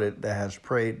doubt it, that has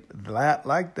prayed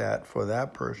like that for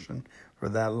that person for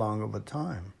that long of a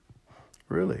time.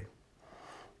 Really.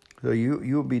 So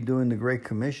you'll be doing the Great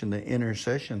Commission, the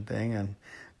intercession thing, and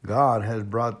God has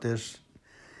brought this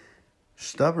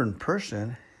stubborn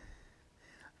person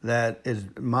that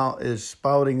is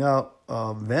spouting out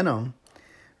venom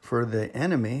for the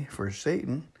enemy, for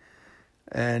Satan,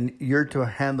 and you're to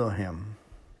handle him.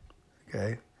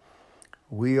 Okay?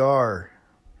 We are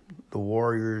the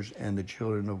warriors and the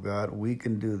children of God. We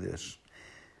can do this.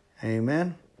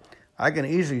 Amen? I can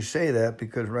easily say that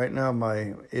because right now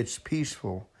it's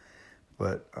peaceful.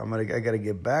 But I got to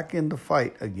get back in the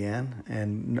fight again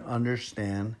and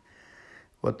understand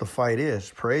what the fight is.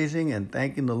 Praising and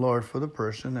thanking the Lord for the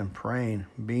person and praying,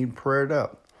 being prayed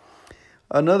up.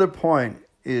 Another point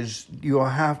is you'll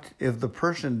have to, if the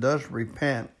person does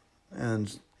repent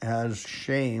and has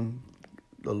shame,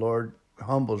 the Lord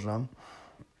humbles them,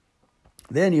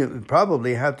 then you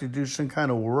probably have to do some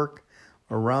kind of work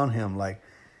around him, like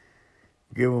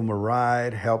give him a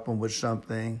ride, help him with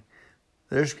something.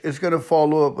 It's going to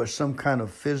follow up with some kind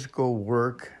of physical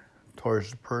work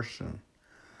towards the person.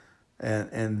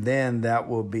 And then that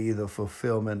will be the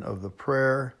fulfillment of the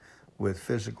prayer with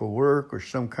physical work or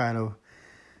some kind of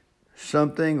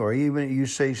something, or even you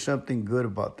say something good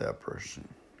about that person,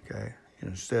 okay?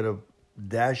 Instead of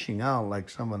dashing out like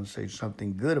someone say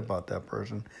something good about that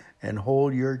person, and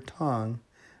hold your tongue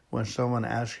when someone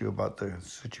asks you about the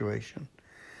situation.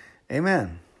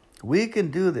 Amen. We can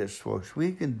do this, folks.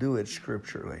 We can do it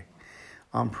scripturally.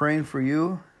 I'm praying for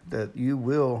you that you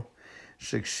will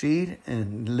succeed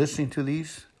in listening to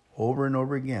these over and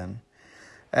over again.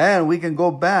 And we can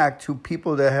go back to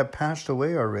people that have passed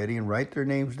away already and write their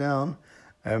names down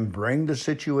and bring the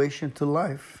situation to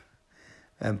life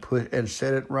and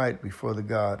set it right before the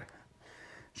God.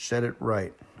 Set it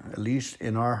right, at least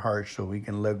in our hearts, so we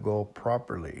can let go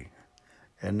properly.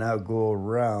 and not go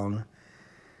around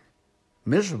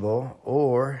miserable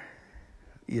or,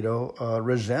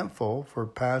 resentful for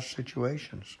past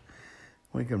situations.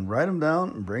 We can write them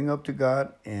down and bring up to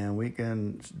God, and we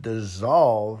can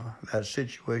dissolve that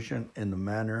situation in the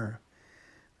manner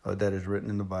that is written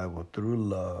in the Bible, through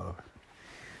love.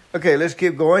 Okay, let's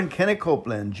keep going. Kenneth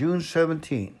Copeland, June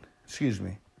 17.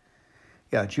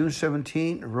 June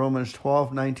 17, Romans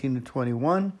 12, 19 to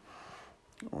 21.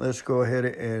 Let's go ahead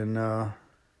and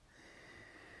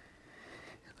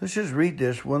let's just read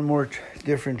this one more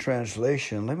different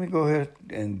translation. Let me go ahead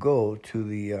and go to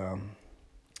the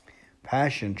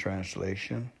Passion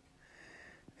Translation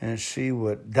and see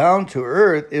what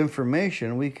down-to-earth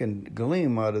information we can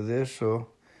glean out of this. So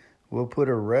we'll put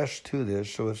a rest to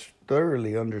this so it's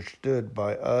thoroughly understood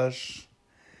by us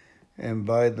and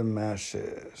by the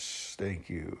masses. Thank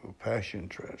you. Passion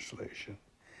Translation.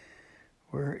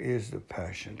 Where is the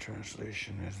Passion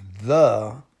Translation? It's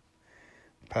the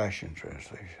Passion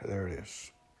Translation. There it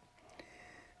is.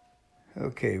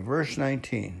 Okay, verse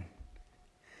 19.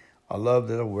 I love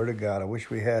the Word of God. I wish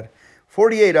we had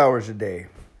 48 hours a day.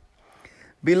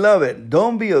 Beloved,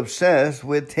 don't be obsessed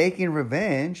with taking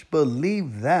revenge, but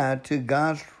leave that to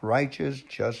God's righteous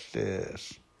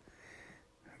justice.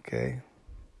 Okay?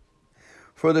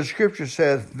 For the scripture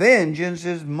says, vengeance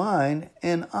is mine,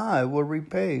 and I will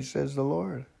repay, says the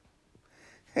Lord.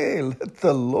 Hey, let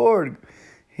the Lord,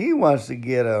 He wants to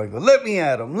get out and go, let me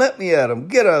at him,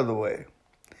 get out of the way.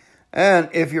 And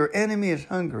if your enemy is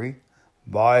hungry,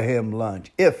 buy him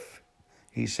lunch. If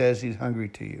he says he's hungry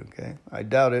to you, okay? I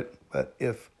doubt it, but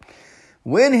if.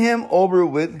 Win him over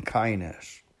with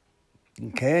kindness.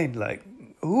 Okay? Like,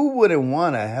 who wouldn't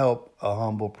want to help a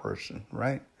humble person,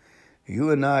 right?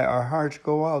 You and I, our hearts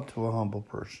go out to a humble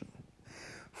person.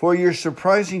 For your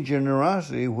surprising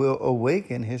generosity will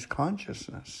awaken his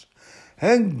consciousness.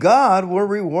 And God will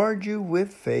reward you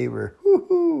with favor.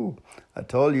 Woo-hoo. I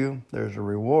told you, there's a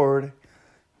reward.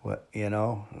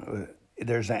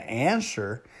 There's an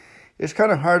answer. It's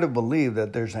kind of hard to believe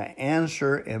that there's an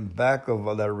answer in back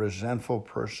of that resentful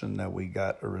person that we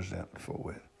got resentful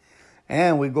with.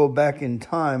 And we go back in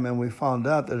time and we found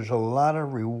out there's a lot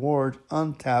of rewards,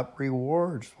 untapped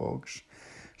rewards, folks.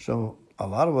 So a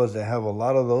lot of us that have a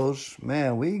lot of those,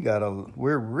 man,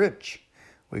 we're rich.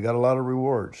 We got a lot of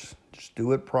rewards. Just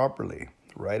do it properly.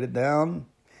 Write it down.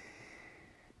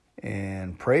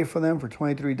 And pray for them for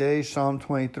 23 days. Psalm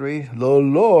 23. The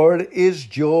Lord is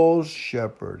Joel's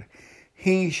shepherd.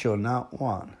 He shall not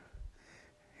want.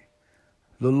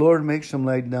 The Lord makes them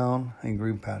lie down in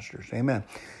green pastures. Amen.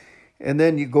 And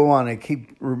then you go on and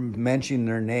keep mentioning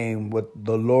their name. What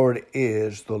the Lord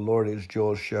is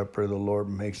Joel's shepherd. The Lord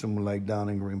makes him lie down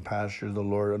in green pastures. The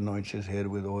Lord anoints his head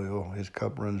with oil. His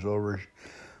cup runs over.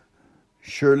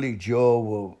 Surely Joel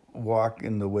will walk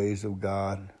in the ways of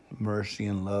God. Mercy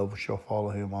and love shall follow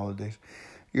him all the days.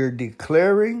 You're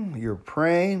declaring, you're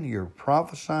praying, you're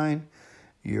prophesying,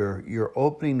 you're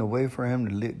opening the way for him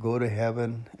to go to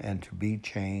heaven and to be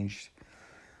changed.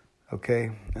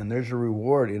 Okay? And there's a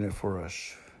reward in it for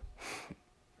us.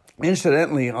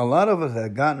 Incidentally, a lot of us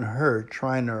have gotten hurt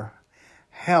trying to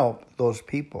help those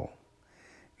people.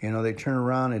 They turn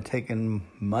around and taking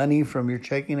money from your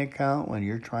checking account when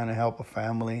you're trying to help a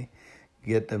family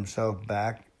get themselves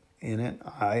back in it.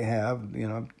 I have,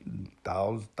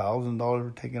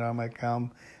 $1,000 taken out of my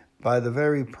account by the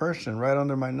very person right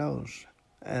under my nose.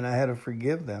 And I had to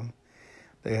forgive them.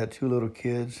 They had 2 little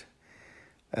kids.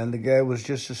 And the guy was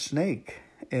just a snake.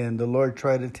 And the Lord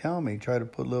tried to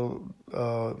put little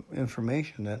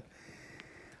information that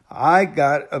I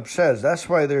got obsessed. That's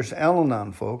why there's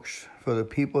Al-Anon, folks, for the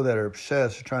people that are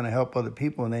obsessed, trying to help other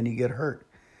people, and then you get hurt.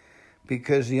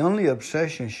 Because the only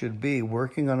obsession should be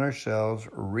working on ourselves,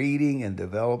 reading and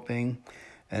developing,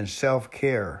 and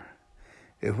self-care.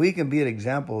 If we can be an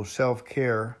example of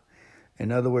self-care,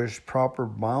 in other words, proper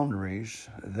boundaries,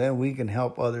 then we can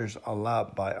help others a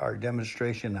lot by our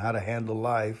demonstration how to handle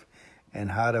life and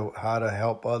how to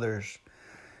help others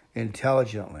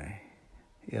intelligently,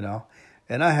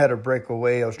 And I had to break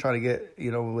away. I was trying to get,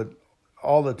 with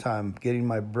all the time, getting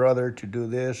my brother to do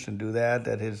this and do that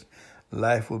his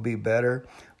life would be better.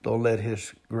 Don't let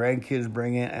his grandkids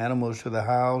bring in animals to the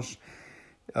house.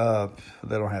 They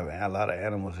don't have a lot of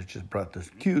animals. They just brought this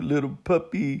cute little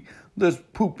puppy that's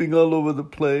pooping all over the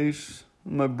place.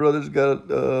 My brother's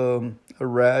got a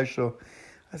rash. So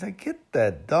I said, get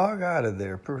that dog out of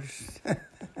there.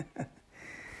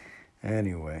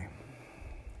 Anyway,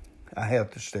 I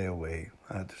have to stay away.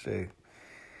 I have to say,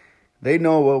 they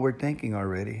know what we're thinking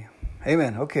already.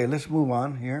 Amen. Okay, let's move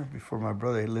on here before my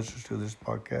brother listens to this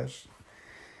podcast.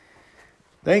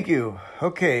 Thank you.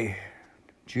 Okay.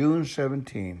 June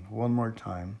 17, one more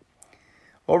time.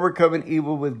 Overcoming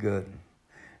evil with good.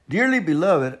 Dearly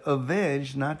beloved,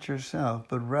 avenge not yourself,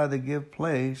 but rather give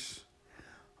place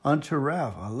unto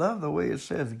wrath. I love the way it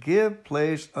says, give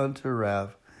place unto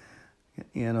wrath.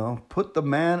 You know, put the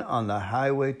man on the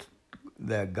highway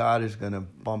that God is going to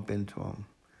bump into him.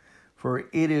 For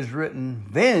it is written,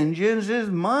 vengeance is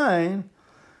mine,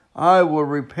 I will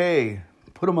repay.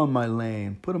 Put him on my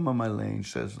lane. Put him on my lane,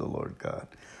 says the Lord God.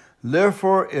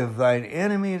 Therefore, if thine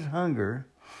enemies hunger,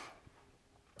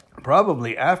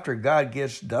 probably after God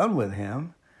gets done with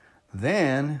him,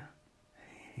 then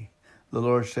the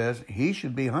Lord says he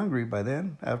should be hungry by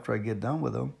then, after I get done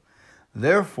with him.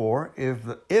 Therefore,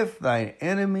 if thine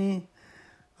enemy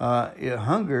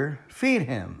hunger, feed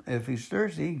him. If he's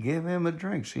thirsty, give him a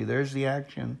drink. See, there's the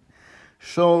action.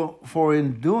 So, for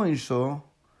in doing so,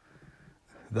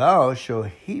 thou shalt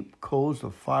heap coals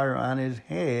of fire on his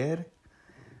head.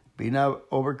 Be not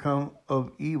overcome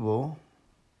of evil,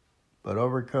 but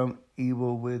overcome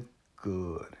evil with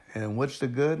good. And what's the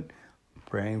good?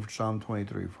 Praying for Psalm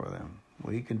 23 for them.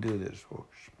 We can do this,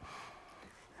 folks.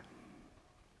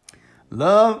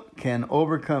 Love can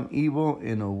overcome evil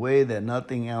in a way that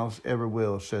nothing else ever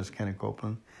will, says Kenneth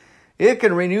Copeland. It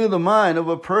can renew the mind of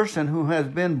a person who has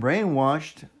been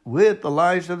brainwashed with the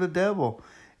lies of the devil.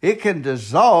 It can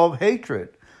dissolve hatred,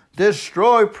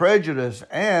 destroy prejudice,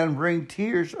 and bring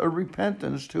tears of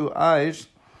repentance to eyes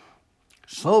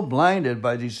so blinded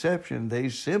by deception they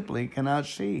simply cannot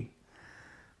see.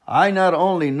 I not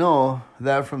only know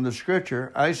that from the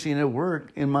scripture, I've seen it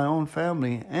work in my own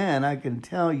family, and I can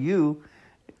tell you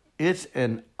it's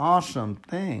an awesome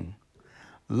thing.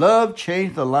 Love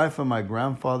changed the life of my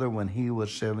grandfather when he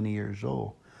was 70 years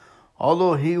old.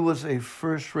 Although he was a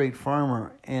first-rate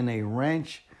farmer in a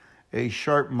ranch, a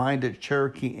sharp-minded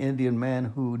Cherokee Indian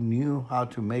man who knew how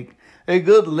to make a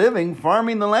good living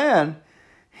farming the land,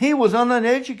 he was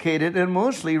uneducated and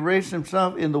mostly raised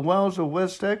himself in the wilds of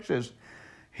West Texas.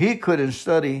 He couldn't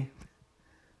study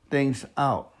things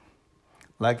out,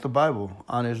 like the Bible,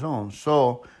 on his own.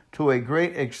 So, to a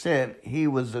great extent, he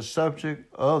was the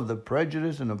subject of the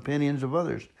prejudice and opinions of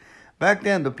others. Back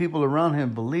then, the people around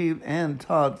him believed and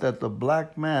taught that the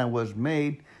black man was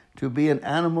made to be an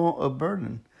animal of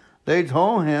burden. They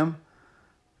told him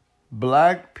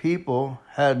black people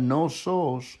had no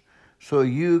souls, so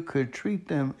you could treat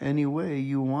them any way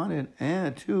you wanted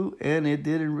and it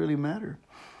didn't really matter.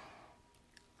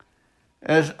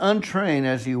 As untrained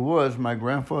as he was, my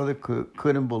grandfather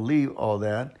couldn't believe all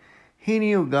that. He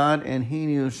knew God, and he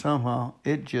knew somehow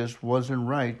it just wasn't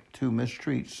right to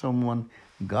mistreat someone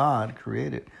God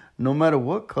created, no matter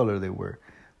what color they were.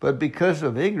 But because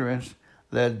of ignorance,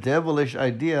 that devilish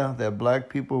idea that black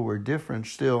people were different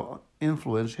still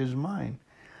influenced his mind.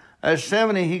 At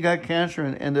 70, he got cancer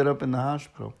and ended up in the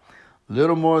hospital.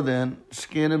 Little more than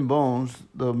skin and bones,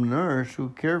 the nurse who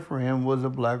cared for him was a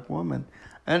black woman.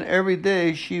 And every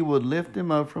day she would lift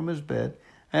him up from his bed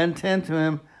and tend to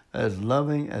him as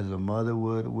loving as a mother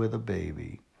would with a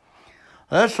baby.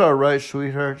 That's all right,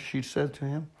 sweetheart, she said to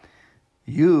him.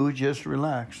 You just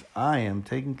relax. I am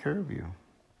taking care of you.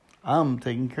 I'm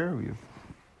taking care of you.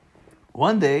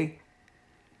 One day,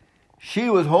 she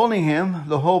was holding him.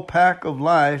 The whole pack of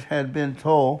lies had been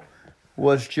told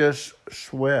was just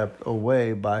swept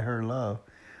away by her love.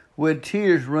 With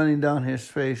tears running down his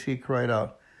face, he cried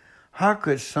out, how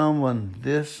could someone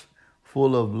this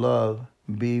full of love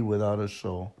be without a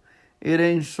soul? It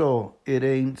ain't so. It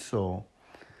ain't so.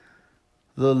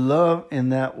 The love in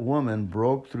that woman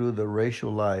broke through the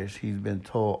racial lies he's been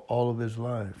told all of his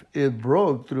life. It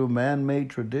broke through man-made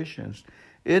traditions.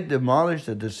 It demolished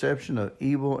the deception of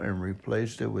evil and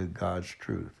replaced it with God's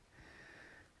truth.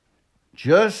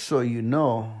 Just so you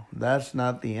know, that's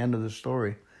not the end of the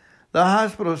story. The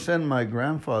hospital sent my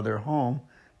grandfather home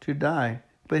to die,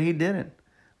 but he didn't.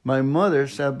 My mother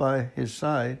sat by his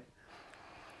side,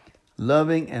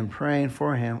 loving and praying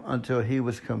for him until he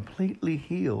was completely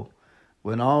healed.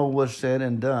 When all was said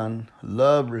and done,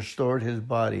 love restored his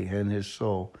body and his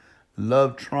soul.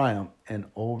 Love triumphed and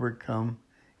overcome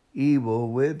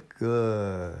evil with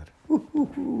good.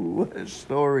 What a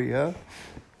story, huh?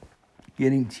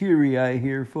 Getting teary-eyed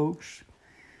here, folks.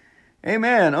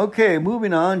 Amen. Okay,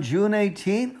 moving on. June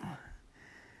 18th.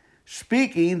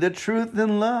 Speaking the truth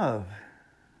in love.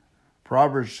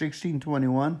 Proverbs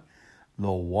 16:21.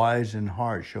 The wise in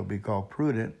heart shall be called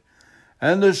prudent,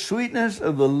 and the sweetness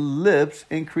of the lips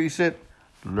increaseth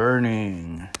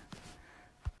learning.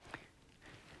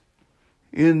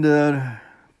 In the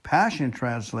Passion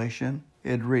Translation,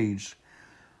 it reads,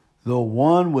 the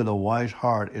one with a wise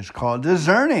heart is called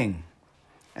discerning,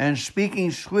 and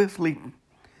speaking swiftly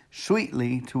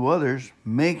sweetly to others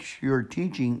makes your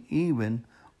teaching even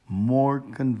more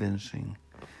convincing.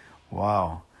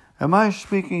 Wow. Am I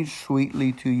speaking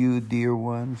sweetly to you, dear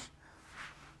ones?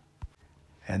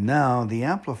 And now the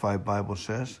Amplified Bible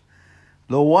says,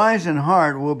 the wise in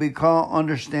heart will be called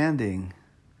understanding,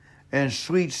 and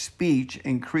sweet speech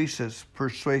increases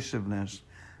persuasiveness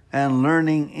and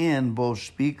learning in both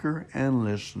speaker and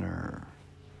listener.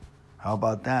 How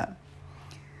about that?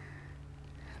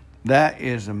 That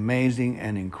is amazing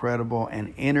and incredible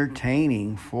and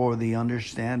entertaining for the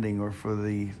understanding or for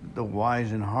the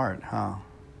wise in heart, huh?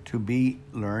 To be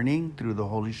learning through the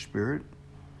Holy Spirit,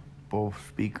 both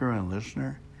speaker and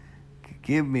listener.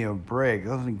 Give me a break.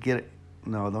 Don't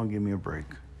give me a break.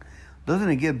 Doesn't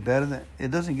it get better than it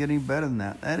doesn't get any better than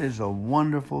that? That is a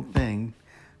wonderful thing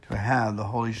to have the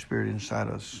Holy Spirit inside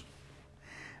us.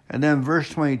 And then verse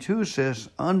 22 says,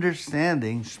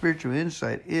 understanding, spiritual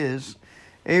insight is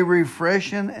a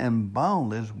refreshing and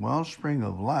boundless wellspring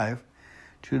of life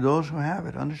to those who have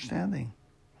it.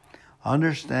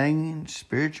 Understanding,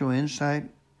 spiritual insight,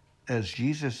 as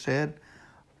Jesus said,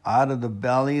 out of the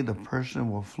belly of the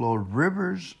person will flow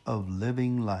rivers of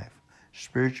living life.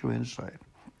 Spiritual insight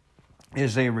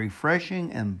is a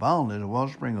refreshing and boundless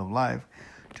wellspring of life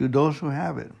to those who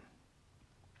have it.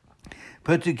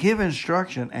 But to give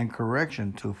instruction and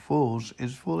correction to fools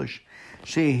is foolish.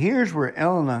 See, here's where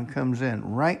Al-Anon comes in,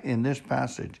 right in this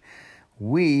passage.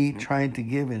 We trying to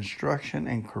give instruction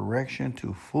and correction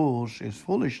to fools is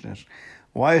foolishness.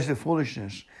 Why is it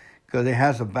foolishness? Because it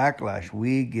has a backlash.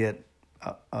 We get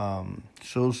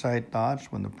suicide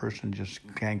thoughts when the person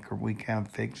we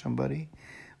can't fix somebody.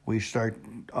 We start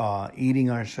eating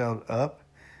ourselves up.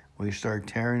 We start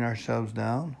tearing ourselves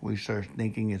down. We start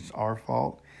thinking it's our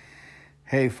fault.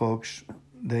 Hey, folks,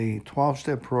 the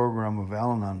 12-step program of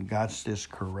Al-Anon got this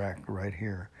correct right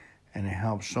here. And it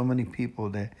helps so many people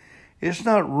that it's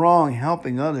not wrong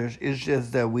helping others. It's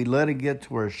just that we let it get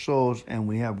to our souls and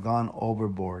we have gone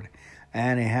overboard.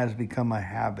 And it has become a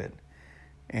habit.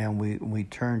 And we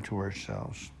turn to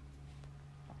ourselves.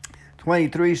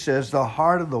 23 says, the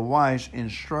heart of the wise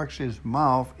instructs his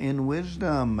mouth in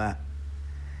wisdom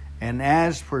and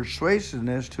adds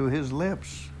persuasiveness to his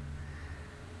lips.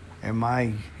 Am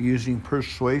I using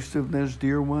persuasiveness,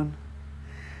 dear one?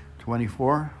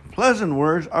 24, pleasant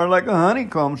words are like a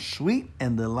honeycomb, sweet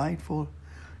and delightful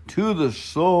to the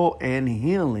soul and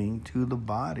healing to the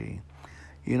body.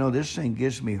 You know, this thing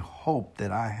gives me hope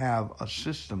that I have a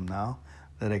system now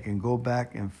that I can go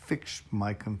back and fix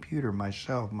my computer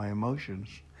myself, my emotions,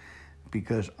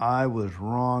 because I was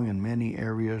wrong in many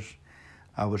areas.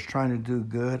 I was trying to do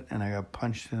good and I got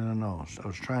punched in the nose. I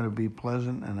was trying to be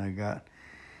pleasant and I got,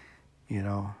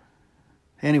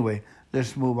 Anyway,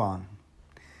 let's move on.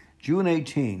 June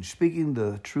 18, speaking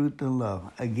the truth in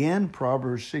love. Again,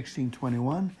 Proverbs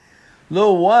 16:21.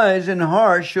 The wise in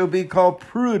heart shall be called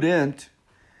prudent,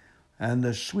 and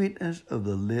the sweetness of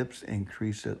the lips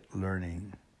increaseth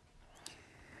learning.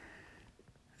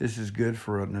 This is good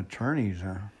for an attorney,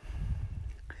 huh?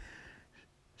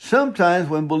 Sometimes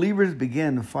when believers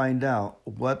begin to find out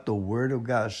what the Word of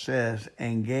God says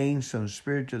and gain some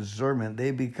spiritual discernment,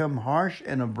 they become harsh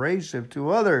and abrasive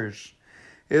to others.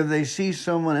 If they see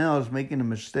someone else making a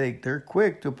mistake, they're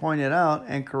quick to point it out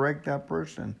and correct that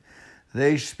person.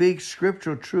 They speak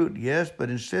scriptural truth, yes, but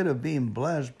instead of being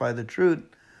blessed by the truth,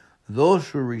 those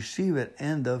who receive it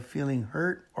end up feeling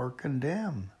hurt or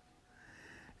condemned.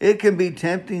 It can be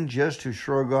tempting just to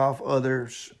shrug off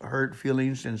others' hurt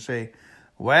feelings and say,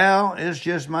 well, it's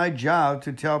just my job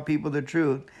to tell people the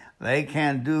truth. They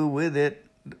can't do with it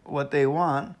what they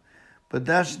want. But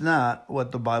that's not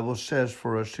what the Bible says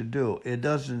for us to do. It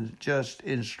doesn't just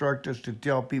instruct us to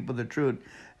tell people the truth.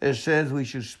 It says we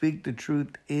should speak the truth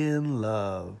in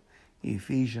love.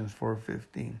 Ephesians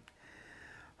 4:15.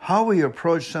 How we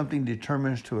approach something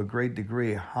determines to a great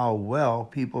degree how well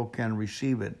people can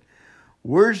receive it.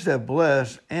 Words that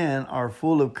bless and are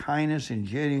full of kindness and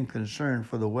genuine concern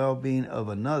for the well-being of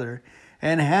another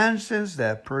enhances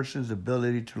that person's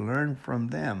ability to learn from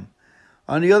them.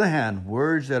 On the other hand,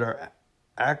 words that are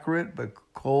accurate but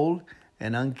cold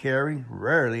and uncaring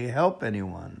rarely help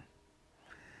anyone.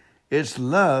 It's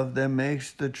love that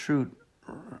makes the truth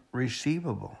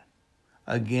receivable.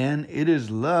 Again, it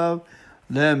is love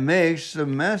that makes the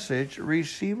message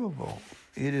receivable.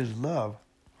 It is love.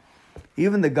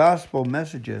 Even the gospel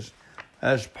messages,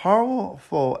 as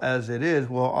powerful as it is,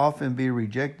 will often be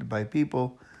rejected by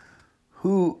people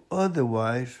who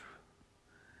otherwise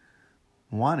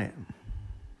want it.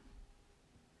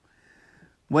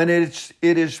 When it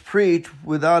is preached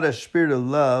without a spirit of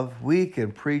love, we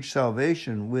can preach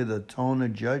salvation with a tone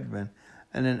of judgment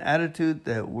and an attitude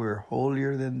that we're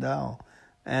holier than thou,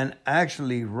 and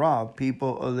actually rob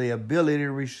people of the ability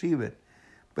to receive it.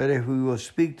 But if we will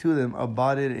speak to them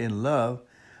about it in love,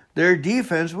 their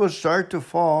defense will start to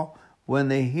fall when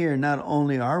they hear not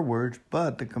only our words,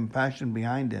 but the compassion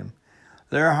behind them.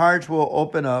 Their hearts will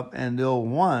open up and they'll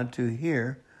want to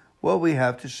hear what we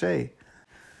have to say.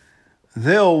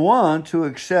 They'll want to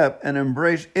accept and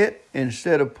embrace it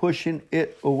instead of pushing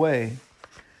it away.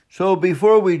 So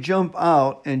before we jump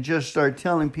out and just start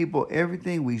telling people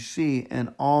everything we see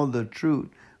and all the truth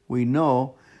we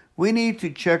know, we need to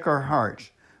check our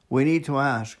hearts. We need to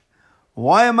ask,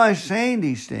 why am I saying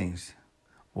these things?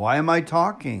 Why am I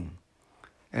talking?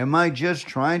 Am I just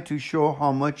trying to show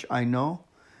how much I know?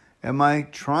 Am I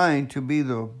trying to be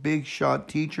the big shot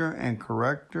teacher and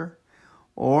corrector?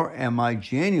 Or am I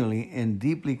genuinely and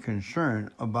deeply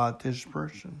concerned about this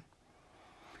person?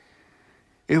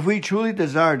 If we truly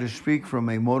desire to speak from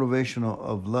a motivation,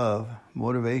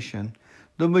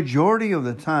 the majority of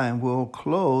the time we'll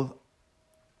clothe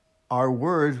our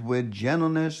words with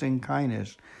gentleness and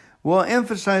kindness. We'll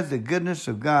emphasize the goodness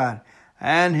of God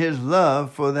and His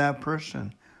love for that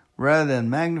person, rather than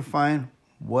magnifying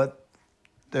what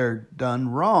they're done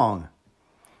wrong.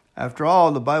 After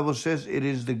all, the Bible says it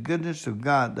is the goodness of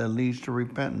God that leads to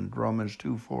repentance, Romans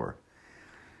 2:4.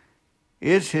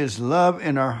 It's His love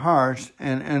in our hearts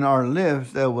and in our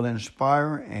lives that will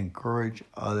inspire and encourage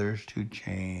others to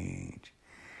change.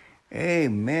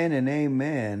 Amen and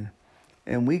amen.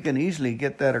 And we can easily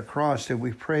get that across if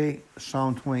we pray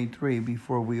Psalm 23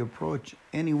 before we approach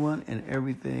anyone and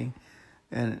everything.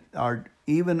 And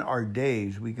even our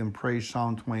days, we can pray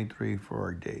Psalm 23 for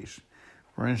our days.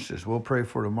 For instance, we'll pray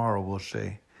for tomorrow. We'll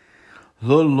say,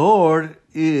 the Lord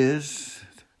is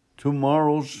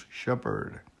tomorrow's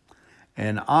shepherd,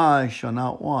 and I shall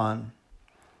not want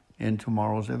in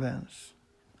tomorrow's events.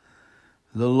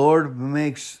 The Lord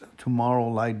makes tomorrow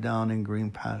lie down in green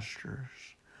pastures.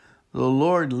 The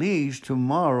Lord leads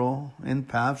tomorrow in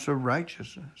paths of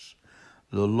righteousness.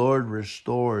 The Lord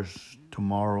restores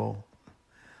tomorrow.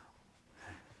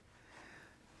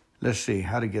 Let's see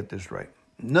how to get this right.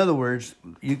 In other words,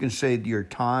 you can say your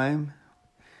time.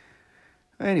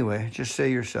 Anyway, just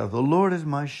say yourself, the Lord is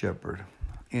my shepherd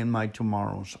in my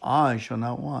tomorrows. I shall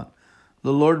not want.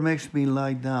 The Lord makes me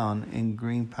lie down in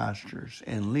green pastures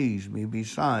and leads me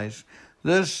beside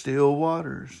the still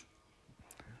waters.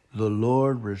 The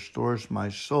Lord restores my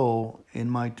soul in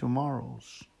my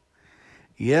tomorrows.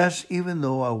 Yes, even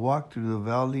though I walk through the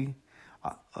valley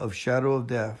of shadow of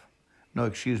death.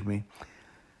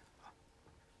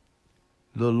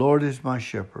 The Lord is my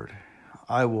shepherd.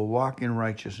 I will walk in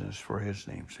righteousness for His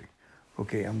name's sake.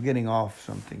 Okay, I'm getting off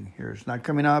something here. It's not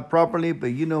coming out properly, but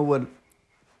you know what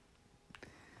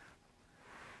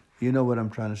I'm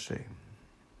trying to say.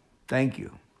 Thank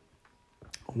you.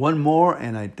 One more,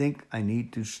 and I think I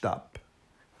need to stop.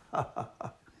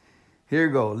 Here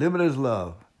you go. Limitless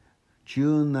love.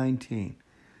 June 19.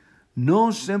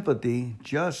 No sympathy,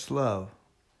 just love.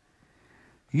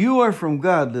 You are from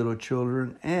God, little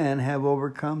children, and have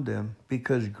overcome them,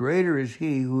 because greater is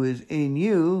He who is in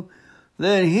you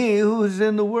than he who is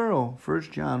in the world.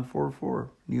 1 John 4:4,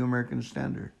 New American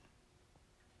Standard.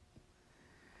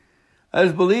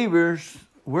 As believers,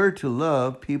 we're to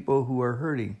love people who are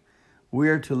hurting. We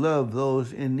are to love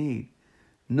those in need.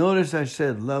 Notice I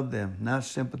said love them, not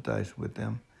sympathize with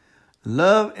them.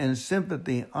 Love and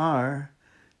sympathy are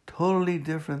totally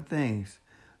different things.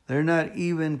 They're not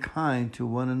even kind to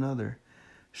one another.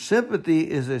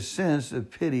 Sympathy is a sense of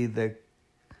pity that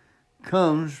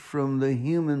comes from the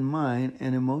human mind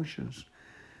and emotions.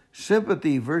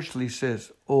 Sympathy virtually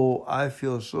says, oh, I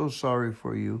feel so sorry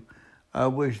for you. I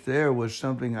wish there was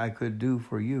something I could do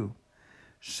for you.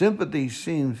 Sympathy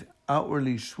seems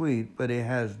outwardly sweet, but it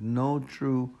has no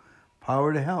true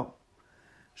power to help.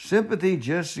 Sympathy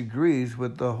just agrees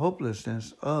with the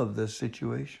hopelessness of the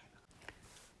situation.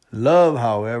 Love,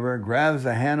 however, grabs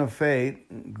the hand of faith,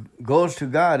 goes to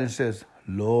God and says,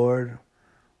 Lord,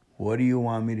 what do you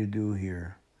want me to do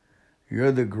here?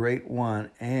 You're the great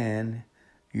one and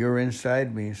you're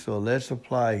inside me. So let's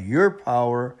apply your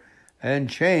power and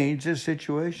change the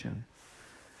situation.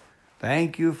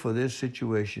 Thank you for this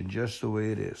situation just the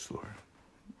way it is, Lord.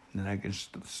 And I can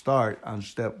start on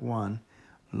step 1,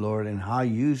 Lord, and how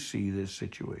you see this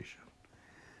situation.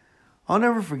 I'll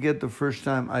never forget the first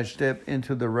time I stepped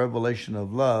into the revelation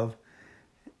of love.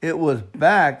 It was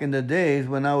back in the days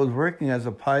when I was working as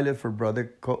a pilot for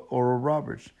Brother Oral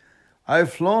Roberts. I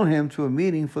flown him to a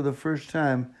meeting for the first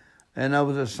time, and I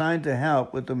was assigned to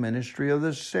help with the ministry of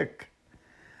the sick.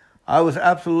 I was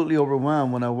absolutely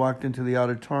overwhelmed when I walked into the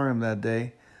auditorium that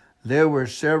day. There were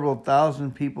several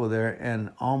thousand people there,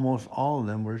 and almost all of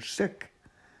them were sick.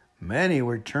 Many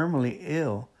were terminally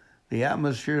ill. The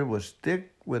atmosphere was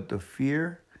thick with the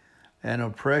fear and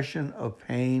oppression of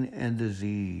pain and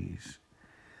disease.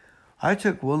 I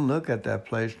took one look at that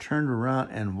place, turned around,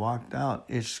 and walked out.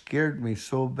 It scared me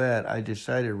so bad, I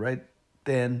decided right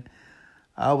then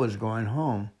I was going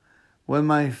home. When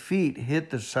my feet hit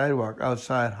the sidewalk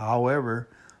outside, however,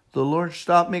 the Lord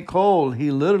stopped me cold.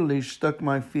 He literally stuck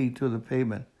my feet to the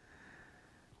pavement.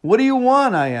 "What do you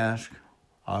want?" I asked.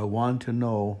 "I want to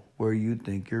know where you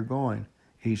think you're going,"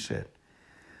 he said.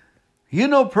 "You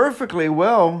know perfectly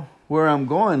well where I'm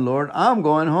going, Lord. I'm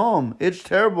going home. It's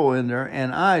terrible in there,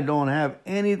 and I don't have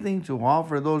anything to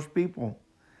offer those people."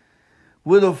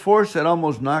 With a force that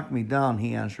almost knocked me down,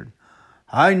 he answered,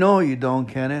 "I know you don't,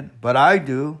 Kenneth, but I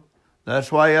do.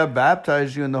 That's why I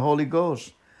baptized you in the Holy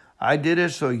Ghost. I did it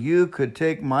so you could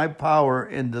take my power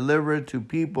and deliver it to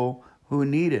people who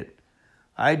need it.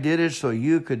 I did it so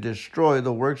you could destroy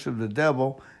the works of the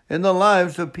devil in the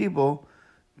lives of people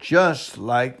just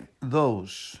like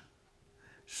those."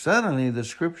 Suddenly, the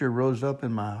scripture rose up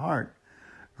in my heart.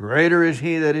 Greater is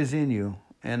he that is in you.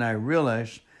 And I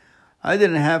realized I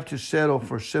didn't have to settle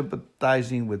for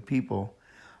sympathizing with people.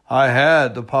 I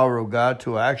had the power of God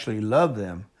to actually love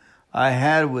them. I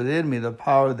had within me the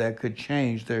power that could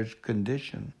change their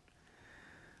condition.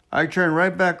 I turned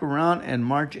right back around and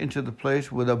marched into the place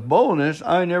with a boldness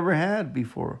I never had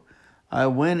before. I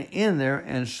went in there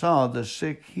and saw the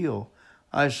sick healed.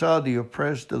 I saw the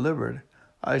oppressed delivered.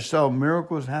 I saw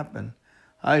miracles happen.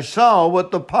 I saw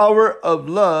what the power of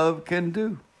love can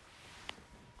do.